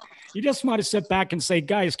anyway, you just want to sit back and say,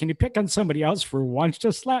 guys, can you pick on somebody else for once?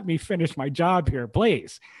 Just let me finish my job here,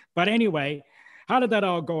 please. But anyway, how did that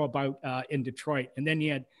all go about in Detroit? And then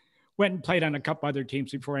you went and played on a couple other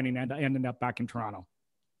teams before ending up back in Toronto.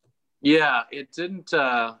 Yeah, it didn't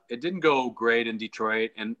go great in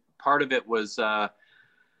Detroit. And part of it was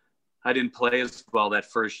I didn't play as well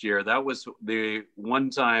that first year. That was the one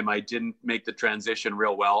time I didn't make the transition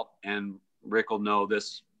real well. And Rick will know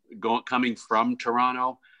this, coming from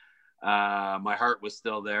Toronto, my heart was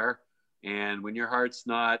still there. And when your heart's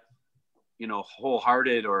not, you know,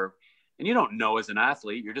 wholehearted, and you don't know as an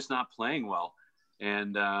athlete, you're just not playing well.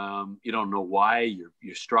 And you don't know why,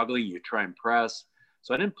 you're struggling, you try and press.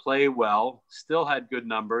 So I didn't play well, still had good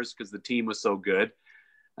numbers because the team was so good.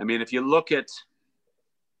 I mean, if you look at,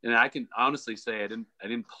 and I can honestly say I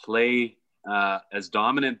didn't play as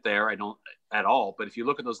dominant there. I don't at all. But if you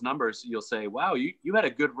look at those numbers, you'll say, wow, you had a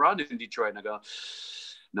good run in Detroit. And I go,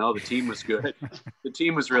 no, the team was good. The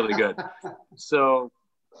team was really good. So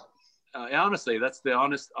honestly, that's the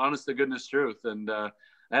honest to goodness truth. And I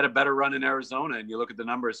had a better run in Arizona, and you look at the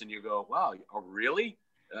numbers and you go, wow, oh, really?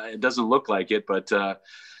 It doesn't look like it, but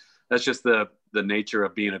that's just the nature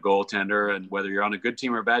of being a goaltender. And whether you're on a good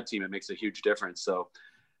team or a bad team, it makes a huge difference. So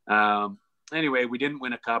anyway, we didn't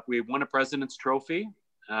win a cup. We won a President's Trophy,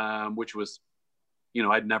 which was, you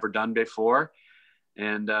know, I'd never done before.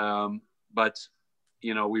 And, but,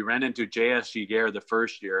 you know, we ran into J.S. Giguère the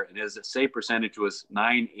first year, and his save percentage was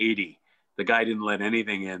 .980. The guy didn't let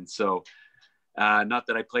anything in. So not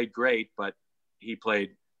that I played great, but he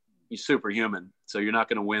played superhuman. So you're not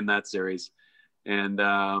going to win that series. And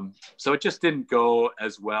so it just didn't go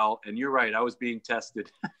as well. And you're right. I was being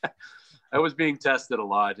tested. I was being tested a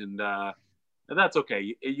lot, and that's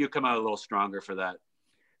okay. You come out a little stronger for that.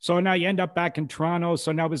 So now you end up back in Toronto.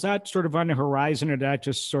 So now was that sort of on the horizon, or did that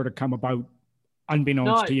just sort of come about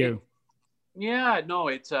unbeknownst to you?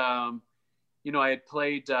 It's, you know, I had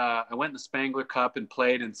played, I went in the Spangler Cup and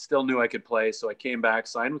played and still knew I could play. So I came back,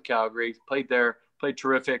 signed with Calgary, played there, played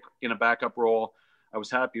terrific in a backup role. I was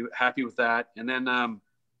happy with that. And then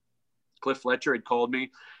Cliff Fletcher had called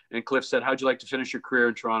me, and Cliff said, how'd you like to finish your career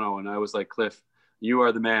in Toronto? And I was like, Cliff, you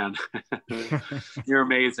are the man. You're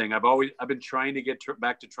amazing. I've been trying to get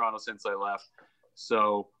back to Toronto since I left.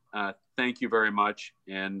 So thank you very much.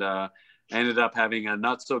 And I ended up having a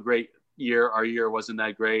not so great year. Our year wasn't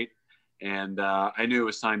that great. And I knew it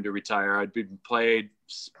was time to retire. I'd been played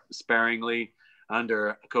sparingly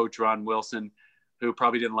under Coach Ron Wilson, who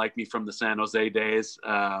probably didn't like me from the San Jose days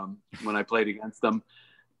when I played against them.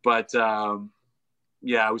 But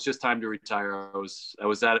yeah, it was just time to retire. I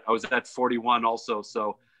was at 41 also.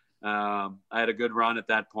 So I had a good run at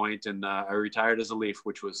that point, and I retired as a Leaf,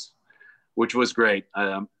 which was great.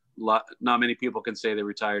 Not many people can say they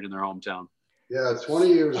retired in their hometown. Yeah,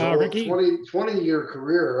 20 years old, Ricky? 20-year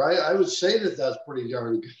career. I would say that's pretty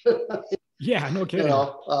darn good. Yeah, no kidding. You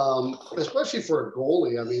know, especially for a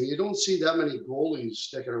goalie. I mean, you don't see that many goalies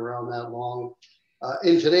sticking around that long.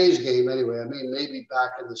 In today's game, anyway. I mean, maybe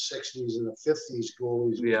back in the 60s and the 50s,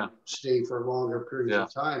 goalies would stay for longer periods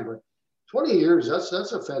of time. But 20 years, that's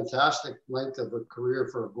a fantastic length of a career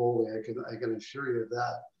for a goalie. I can assure you of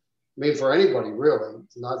that. I mean, for anybody, really,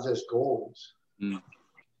 not just goalies.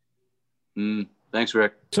 Thanks,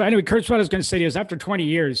 Rick. So anyway, Kurt, what I was going to say is after 20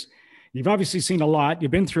 years, you've obviously seen a lot.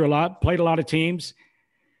 You've been through a lot, played a lot of teams.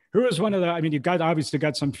 Who is one of the, I mean, you've obviously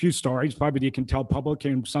got some few stories, probably you can tell public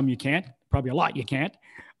and some you can't, probably a lot you can't.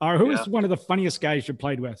 Who is one of the funniest guys you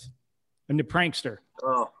played with? And the prankster?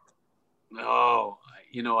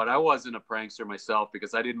 you know what? I wasn't a prankster myself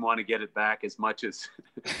because I didn't want to get it back as much as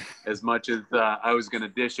I was going to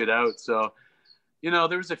dish it out. So, you know,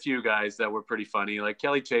 there was a few guys that were pretty funny. Like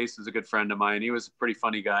Kelly Chase is a good friend of mine. He was a pretty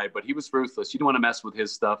funny guy, but he was ruthless. You don't want to mess with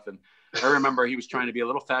his stuff. And I remember he was trying to be a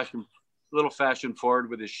little fashion forward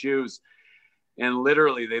with his shoes, and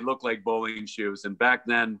literally they looked like bowling shoes. And back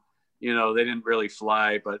then, you know, they didn't really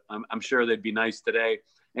fly, but I'm sure they'd be nice today.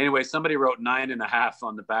 Anyway, somebody wrote 9.5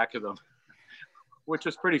 on the back of them, which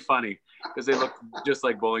was pretty funny because they looked just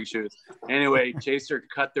like bowling shoes. Anyway, Chaser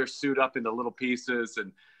cut their suit up into little pieces,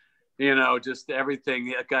 and, you know, just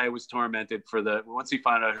everything. That guy was tormented once he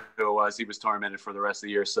found out who it was, he was tormented for the rest of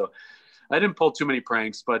the year. So I didn't pull too many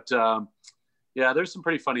pranks, but yeah, there's some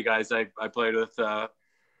pretty funny guys I played with.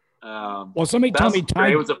 Well, somebody tell me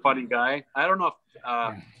Ty was a funny guy. I don't know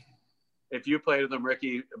if you played with him,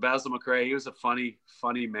 Ricky. Basil McRae, he was a funny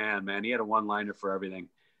man. He had a one-liner for everything.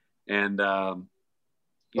 And,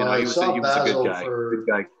 you know, he was a good guy. Good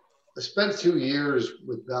guy. I spent 2 years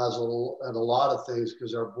with Basil at a lot of things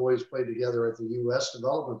because our boys played together at the U.S.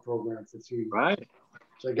 development program for 2 years. Right.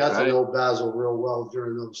 So I got to know Basil real well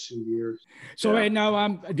during those 2 years. So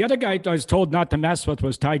now the other guy I was told not to mess with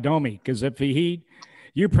was Ty Domi, because if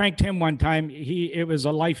you pranked him one time, it was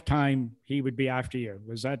a lifetime he would be after you.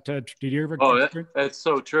 Was that, did you ever? Oh, that's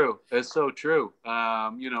so true. That's so true.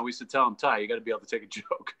 You know, we used to tell him, Ty, you got to be able to take a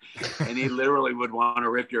joke. And he literally would want to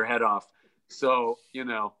rip your head off. So, you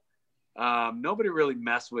know, nobody really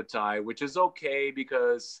messed with Ty, which is okay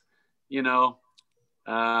because, you know,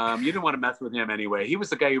 you didn't want to mess with him anyway. He was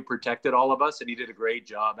the guy who protected all of us, and he did a great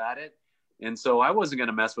job at it. And so I wasn't going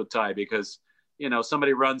to mess with Ty because, you know,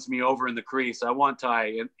 somebody runs me over in the crease. I want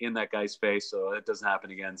Ty in that guy's face, so it doesn't happen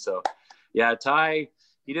again. So, yeah, Ty,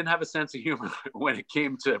 he didn't have a sense of humor when it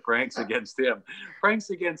came to pranks against him. Pranks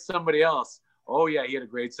against somebody else, oh, yeah, he had a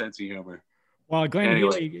great sense of humor. Well, Glenn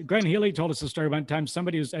Healy told us a story one time.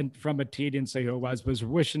 Somebody was from a T, didn't say who it was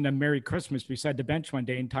wishing them Merry Christmas beside the bench one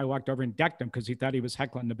day, and Ty walked over and decked him because he thought he was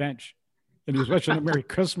heckling the bench. And he was wishing them Merry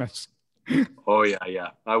Christmas. Oh,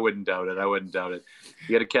 yeah. I wouldn't doubt it.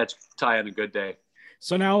 You got to catch Ty on a good day.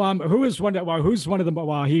 So now, who's one of the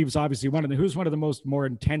most more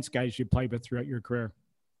intense guys you played with throughout your career?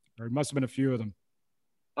 Or it must have been a few of them.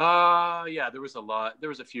 Yeah, there was a lot. There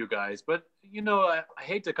was a few guys, but you know, I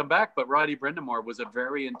hate to come back, but Roddy Brindamore was a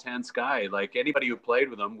very intense guy. Like anybody who played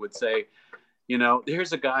with him would say, you know,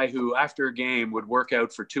 here's a guy who after a game would work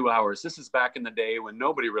out for 2 hours. This is back in the day when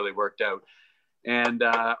nobody really worked out. And,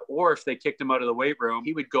 or if they kicked him out of the weight room,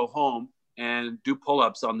 he would go home and do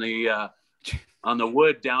pull-ups on the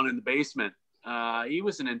wood down in the basement. He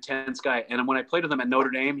was an intense guy. And when I played with him at Notre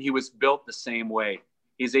Dame, he was built the same way.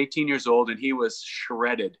 He's 18 years old and he was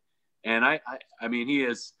shredded. And I mean, he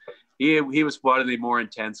was one of the more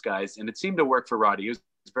intense guys, and it seemed to work for Roddy. He was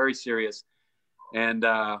very serious. And,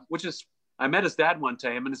 I met his dad one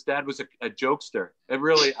time, and his dad was a jokester,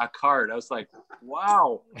 a card. I was like,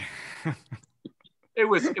 wow. It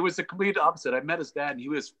was a complete opposite. I met his dad and he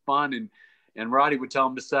was fun, and Roddy would tell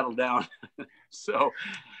him to settle down. So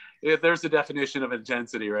there's the definition of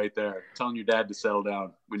intensity right there. Telling your dad to settle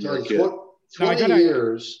down when you're a kid. 20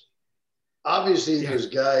 years, obviously there's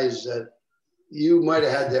guys that you might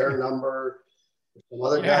have had their number, some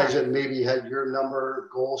other guys that maybe had your number,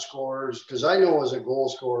 goal scorers. Because I know as a goal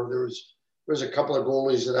scorer, there was a couple of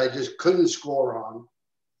goalies that I just couldn't score on.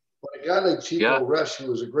 But a guy like Chico Resch,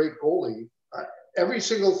 who was a great goalie, every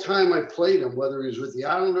single time I played him, whether he was with the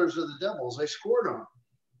Islanders or the Devils, I scored on him.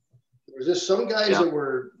 Was there some guys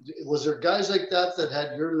was there guys like that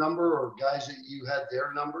had your number, or guys that you had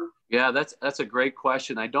their number? Yeah, that's a great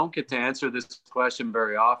question. I don't get to answer this question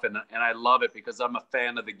very often, and I love it because I'm a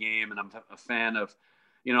fan of the game, and I'm a fan of,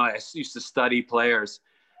 you know, I used to study players.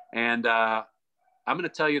 And I'm going to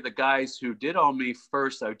tell you the guys who did own me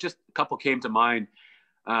first. Just a couple came to mind.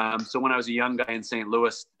 So when I was a young guy in St.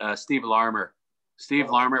 Louis, Steve Larmer.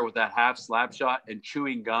 Larmer with that half slap shot and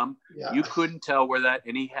chewing gum. Yeah. You couldn't tell where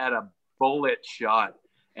and he had a bullet shot,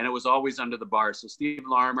 and it was always under the bar. So Steve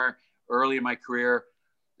Larmer, early in my career,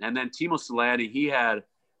 and then Timo Solani, he had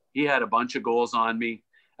a bunch of goals on me.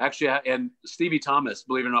 Actually, and Stevie Thomas,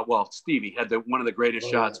 believe it or not, Stevie had one of the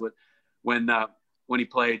greatest shots when he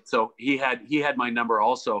played. So he had my number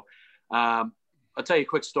also. I'll tell you a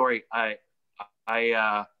quick story.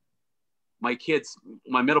 My kids,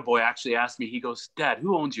 my middle boy actually asked me, he goes, Dad,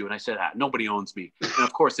 who owns you? And I said, nobody owns me. And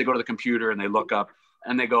of course they go to the computer and they look up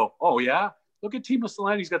and they go, oh yeah, look at Timo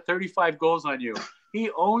Solani. He's got 35 goals on you. He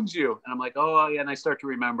owns you. And I'm like, oh yeah. And I start to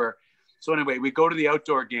remember. So anyway, we go to the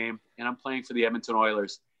outdoor game and I'm playing for the Edmonton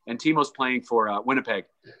Oilers and Timo's playing for Winnipeg.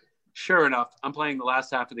 Sure enough, I'm playing the last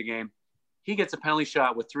half of the game He gets a penalty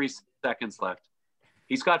shot with 3 seconds left.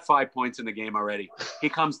 He's got 5 points in the game already. He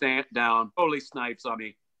comes down, totally snipes on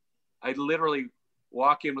me. I literally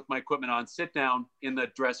walk in with my equipment on, sit down in the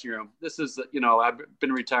dressing room. This is, I've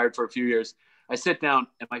been retired for a few years. I sit down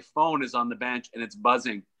and my phone is on the bench and it's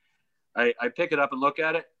buzzing. I pick it up and look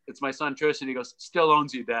at it. It's my son, Tristan. He goes, "Still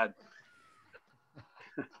owns you, Dad."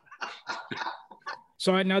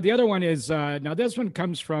 So now the other one is, now this one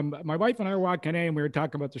comes from my wife and I were walking in and we were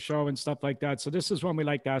talking about the show and stuff like that. So this is one we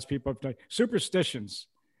like to ask people, superstitions.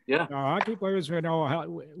 Yeah. Hockey players,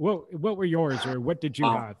 what were yours or what did you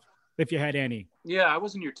have, if you had any? Yeah, I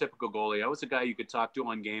wasn't your typical goalie. I was a guy you could talk to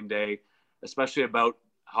on game day, especially about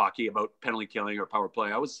hockey, about penalty killing or power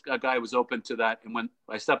play. I was a guy who was open to that. And when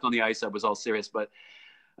I stepped on the ice, I was all serious. But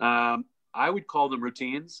I would call them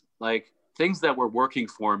routines, like things that were working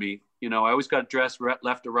for me. I always got dressed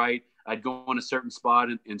left to right. I'd go in a certain spot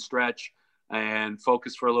and stretch and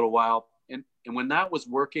focus for a little while. And when that was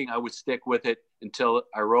working, I would stick with it until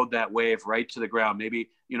I rode that wave right to the ground. Maybe,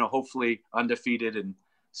 hopefully undefeated in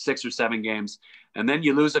 6 or 7 games. And then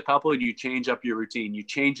you lose a couple and you change up your routine. You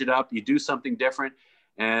change it up. You do something different.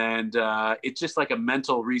 And it's just like a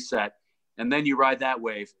mental reset. And then you ride that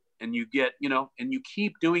wave and you get, and you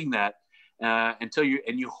keep doing that until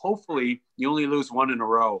you hopefully you only lose 1 in a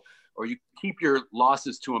row, or you keep your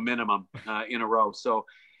losses to a minimum in a row. So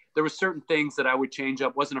there were certain things that I would change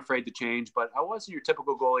up, wasn't afraid to change, but I wasn't your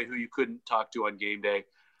typical goalie who you couldn't talk to on game day.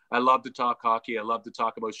 I love to talk hockey. I love to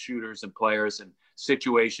talk about shooters and players and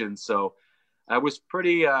situations. So I was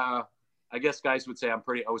pretty, I guess guys would say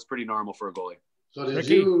I was pretty normal for a goalie. So did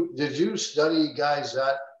you study guys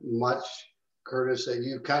that much, Curtis, that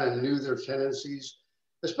you kind of knew their tendencies?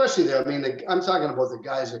 Especially I'm talking about the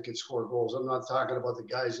guys that could score goals. I'm not talking about the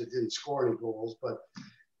guys that didn't score any goals, but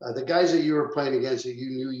the guys that you were playing against that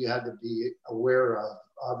you knew you had to be aware of.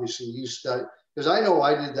 Obviously, you studied, because I know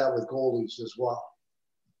I did that with goalies as well.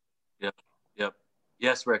 Yep.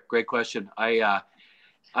 Yes, Rick. Great question. I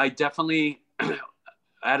definitely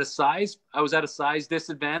I was at a size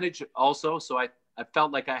disadvantage also, so I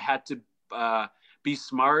felt like I had to be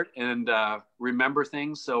smart and remember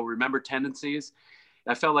things. So remember tendencies.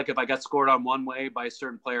 I felt like if I got scored on one way by a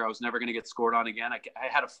certain player, I was never going to get scored on again. I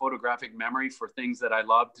had a photographic memory for things that I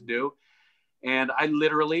loved to do. And I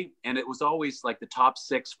literally, and it was always like the top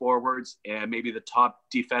 6 forwards and maybe the top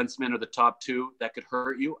defenseman or the top 2 that could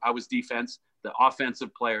hurt you. I was defense. The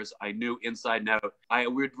offensive players I knew inside and out. I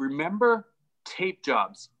would remember tape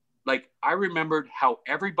jobs. Like I remembered how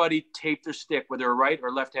everybody taped their stick, whether a right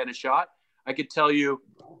or left-handed shot. I could tell you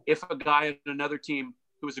if a guy on another team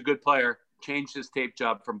who was a good player changed his tape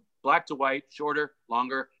job from black to white, shorter,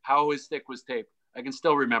 longer, how his stick was taped. I can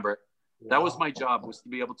still remember it. That was my job, was to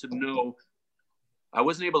be able to know. I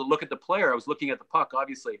wasn't able to look at the player. I was looking at the puck,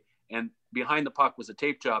 obviously, and behind the puck was a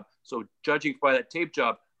tape job. So judging by that tape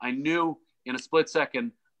job, I knew in a split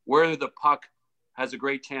second where the puck has a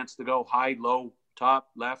great chance to go, high, low, top,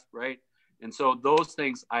 left, right. And so those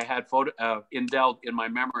things I had indelled in my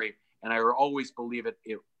memory, and I will always believe it.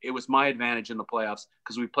 It was my advantage in the playoffs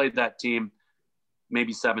because we played that team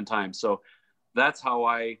maybe 7 times. So that's how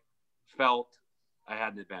I felt I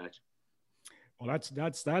had an advantage. Well,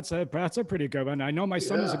 that's a pretty good one. I know my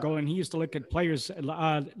son was a goalie, and he used to look at players'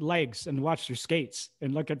 legs and watch their skates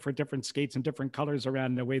and look at for different skates and different colors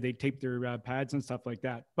around the way they tape their pads and stuff like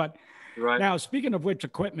that. But now, speaking of which,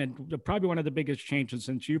 equipment, probably one of the biggest changes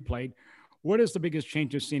since you played. What is the biggest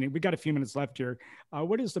change you've seen? We got a few minutes left here.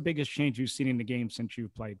 What is the biggest change you've seen in the game since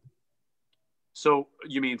you've played? So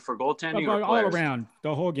you mean for goaltending or all around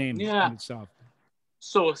the whole game itself?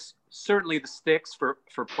 So certainly the sticks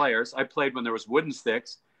for players. I played when there was wooden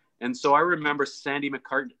sticks. And so I remember Sandy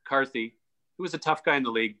McCarthy, who was a tough guy in the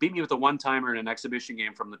league, beat me with a one-timer in an exhibition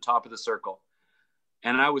game from the top of the circle.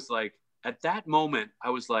 And I was like, at that moment, I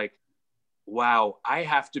was like, wow, I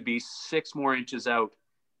have to be 6 more inches out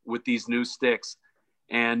with these new sticks.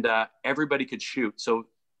 And everybody could shoot. So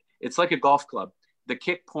it's like a golf club. The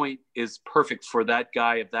kick point is perfect for that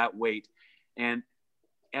guy of that weight. And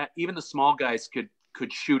even the small guys could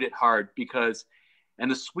shoot it hard and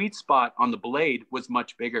the sweet spot on the blade was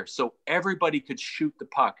much bigger. So everybody could shoot the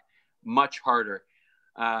puck much harder.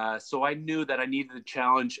 So I knew that I needed to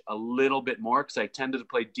challenge a little bit more because I tended to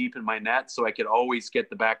play deep in my net so I could always get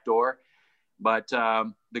the back door. But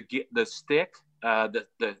the stick,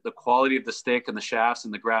 the quality of the stick and the shafts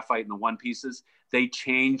and the graphite and the one pieces, they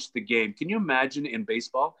changed the game. Can you imagine in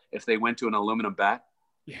baseball if they went to an aluminum bat?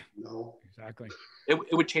 Yeah, no, exactly. It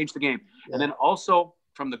would change the game. Yeah. And then also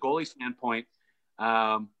from the goalie standpoint,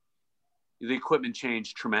 the equipment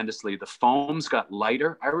changed tremendously. The foams got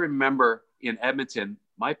lighter. I remember in Edmonton,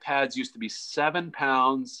 my pads used to be 7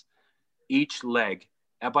 pounds each leg.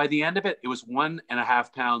 And by the end of it, it was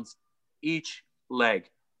 1.5 pounds each leg.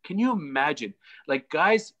 Can you imagine? Like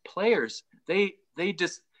guys, players, they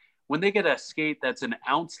just, when they get a skate that's an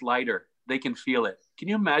ounce lighter, they can feel it. Can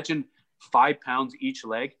you imagine 5 pounds each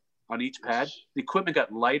leg on each pad? The equipment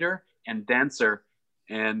got lighter and denser.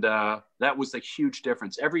 And that was a huge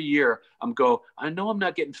difference. Every year I know I'm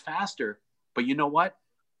not getting faster, but you know what?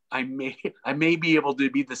 I may be able to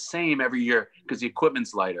be the same every year because the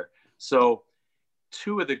equipment's lighter. So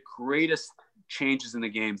 2 of the greatest changes in the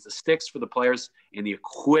games, the sticks for the players and the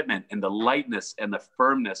equipment and the lightness and the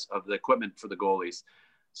firmness of the equipment for the goalies.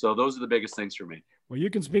 So those are the biggest things for me. Well, you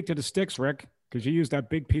can speak to the sticks, Rick, because you use that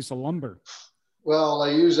big piece of lumber. Well,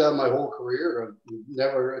 I used that my whole career.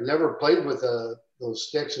 I never played with those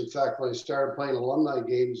sticks. In fact, when I started playing alumni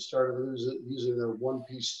games, started using the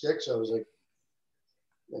one-piece sticks, I was like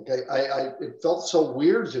it felt so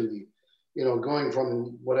weird to me, you know, going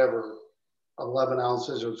from whatever 11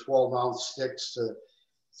 ounces or 12 ounce sticks to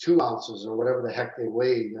 2 ounces or whatever the heck they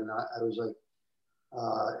weighed, and I was like,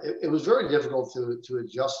 it was very difficult to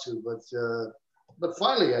adjust to, but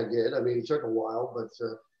finally I did. I mean, it took a while, but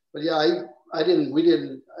yeah, I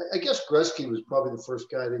guess Gretzky was probably the first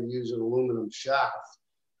guy to use an aluminum shaft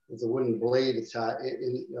with a wooden blade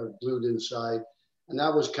glued inside. And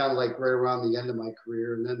that was kind of like right around the end of my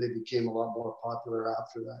career. And then they became a lot more popular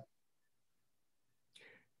after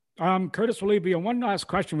that. Curtis, we'll leave you one last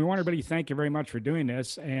question. We want everybody to thank you very much for doing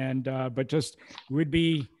this. And, but just, we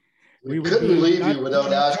couldn't leave you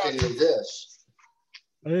without asking you this.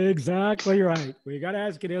 Exactly right. We got to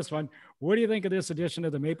ask you this one. What do you think of this edition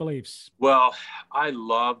of the Maple Leafs? Well, I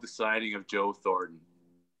love the signing of Joe Thornton.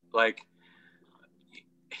 Like,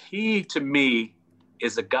 he, to me,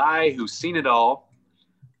 is a guy who's seen it all.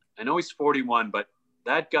 I know he's 41, but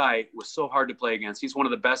that guy was so hard to play against. He's one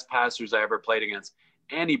of the best passers I ever played against.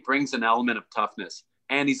 And he brings an element of toughness.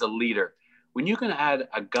 And he's a leader. When you can add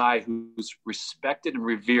a guy who's respected and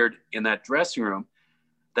revered in that dressing room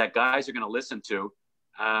that guys are going to listen to,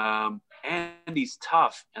 and he's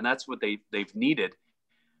tough, and that's what they've needed.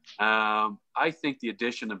 I think the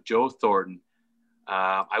addition of Joe Thornton,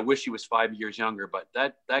 I wish he was 5 years younger, but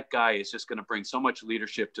that guy is just going to bring so much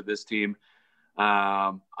leadership to this team.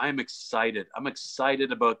 I'm excited. I'm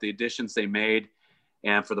excited about the additions they made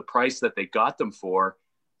and for the price that they got them for.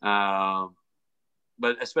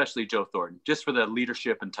 But especially Joe Thornton, just for the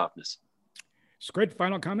leadership and toughness. Squid,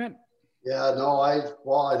 final comment? Yeah, no, I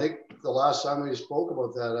think the last time we spoke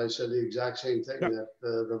about that, I said the exact same thing, that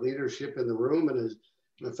the leadership in the room and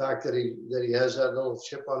the fact that he has that little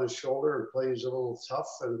chip on his shoulder and plays a little tough,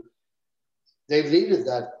 and they've needed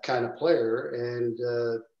that kind of player. And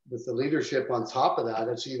with the leadership on top of that,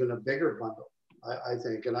 it's even a bigger bundle, I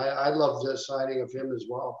think. And I love the signing of him as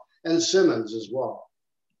well, and Simmons as well,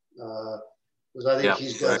 because I think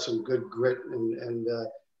he's got some good grit and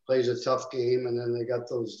plays a tough game. And then they got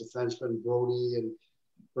those defensemen, Brody and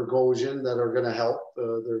Bogosian, that are going to help.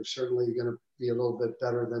 They're certainly going to be a little bit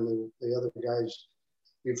better than the other guys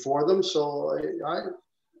before them. So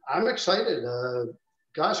I'm excited.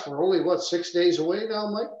 Gosh, we're only, 6 days away now,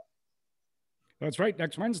 Mike? That's right,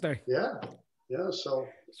 next Wednesday. Yeah, so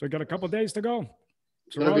we got a couple of days to go.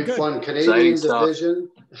 It's going to be fun. Canadian division.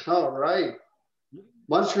 All right.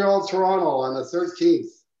 Montreal, Toronto on the 13th.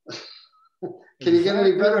 Can you get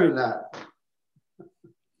any better than that?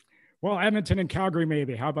 Well, Edmonton and Calgary,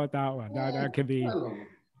 maybe. How about that one? That could be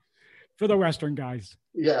for the Western guys.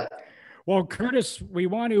 Yeah. Well, Curtis, we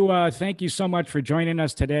want to thank you so much for joining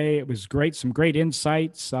us today. It was great, some great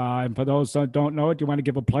insights. And for those that don't know it, you want to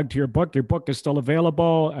give a plug to your book. Your book is still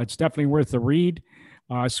available. It's definitely worth the read.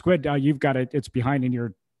 Squid, you've got it. It's behind in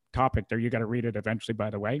your topic there. You got to read it eventually, by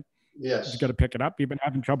the way. Yes. You got to pick it up. You've been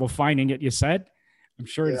having trouble finding it, you said. I'm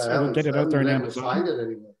sure it'll get it out there in Amazon. Find it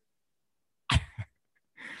anymore. I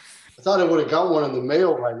thought I would have got one in the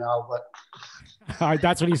mail right now, but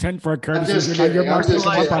that's what he's sent for, Curtis. I'm just kidding. I'm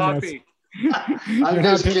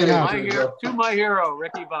just kidding. To my hero,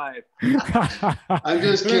 Ricky Vibe. I'm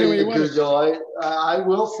just kidding, Cujo. I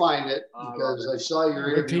will find it because I saw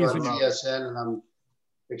your interview on TSN, and I'm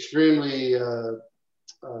extremely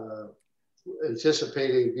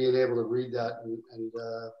anticipating being able to read that and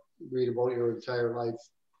read about your entire life.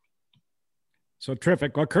 So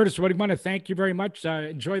terrific. Well, Curtis, we want to thank you very much.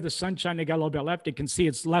 Enjoy the sunshine. They got a little bit left. You can see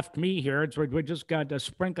it's left me here. We just got a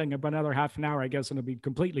sprinkling of another half an hour, I guess, and it'll be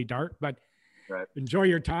completely dark. But enjoy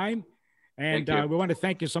your time. And we want to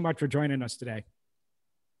thank you so much for joining us today.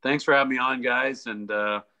 Thanks for having me on, guys. And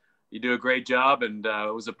you do a great job. And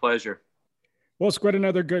it was a pleasure. Well, Squid,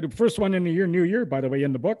 another good first one in the new year, by the way,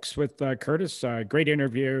 in the books with Curtis. Great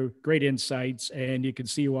interview, great insights, and you can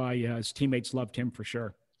see why his teammates loved him for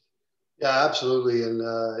sure. Yeah, absolutely. And,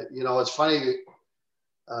 it's funny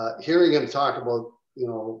hearing him talk about,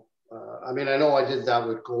 I know I did that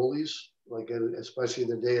with goalies, like, especially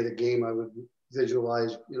the day of the game, I would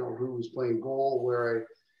visualize, who was playing goal, where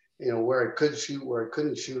I could shoot, where I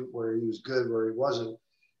couldn't shoot, where he was good, where he wasn't.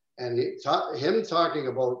 And him talking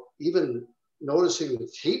about even noticing the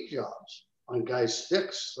tape jobs on guys'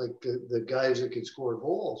 sticks, like the guys that can score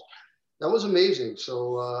goals. That was amazing.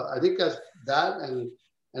 So I think that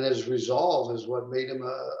and his resolve is what made him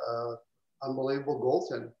a unbelievable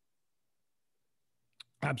goaltender.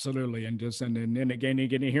 Absolutely. And again, you're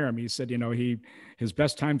going to hear him. He said, his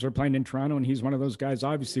best times are playing in Toronto, and he's one of those guys,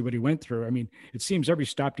 obviously, what he went through. I mean, it seems every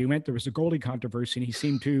stop he went, there was a goalie controversy, and he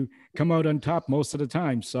seemed to come out on top most of the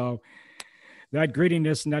time. So that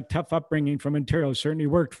grittiness and that tough upbringing from Ontario certainly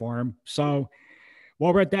worked for him. So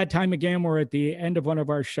while we're at that time again, we're at the end of one of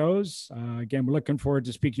our shows. Again, we're looking forward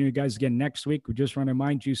to speaking to you guys again next week. We just want to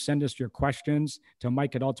remind you, send us your questions to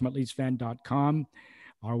mike@ultimateleafsfan.com.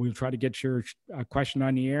 We'll try to get your question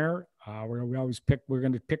on the air. We're going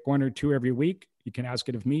to pick one or two every week. You can ask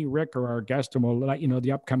it of me, Rick, or our guest, and we'll let you know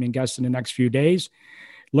the upcoming guests in the next few days.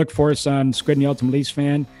 Look for us on Squid and the Ultimate Leafs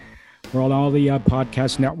Fan. We're on all the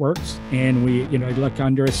podcast networks, and we, look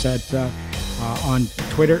under us at on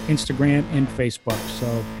Twitter, Instagram, and Facebook.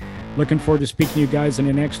 So looking forward to speaking to you guys in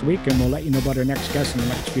the next week, and we'll let you know about our next guest in the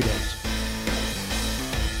next few days.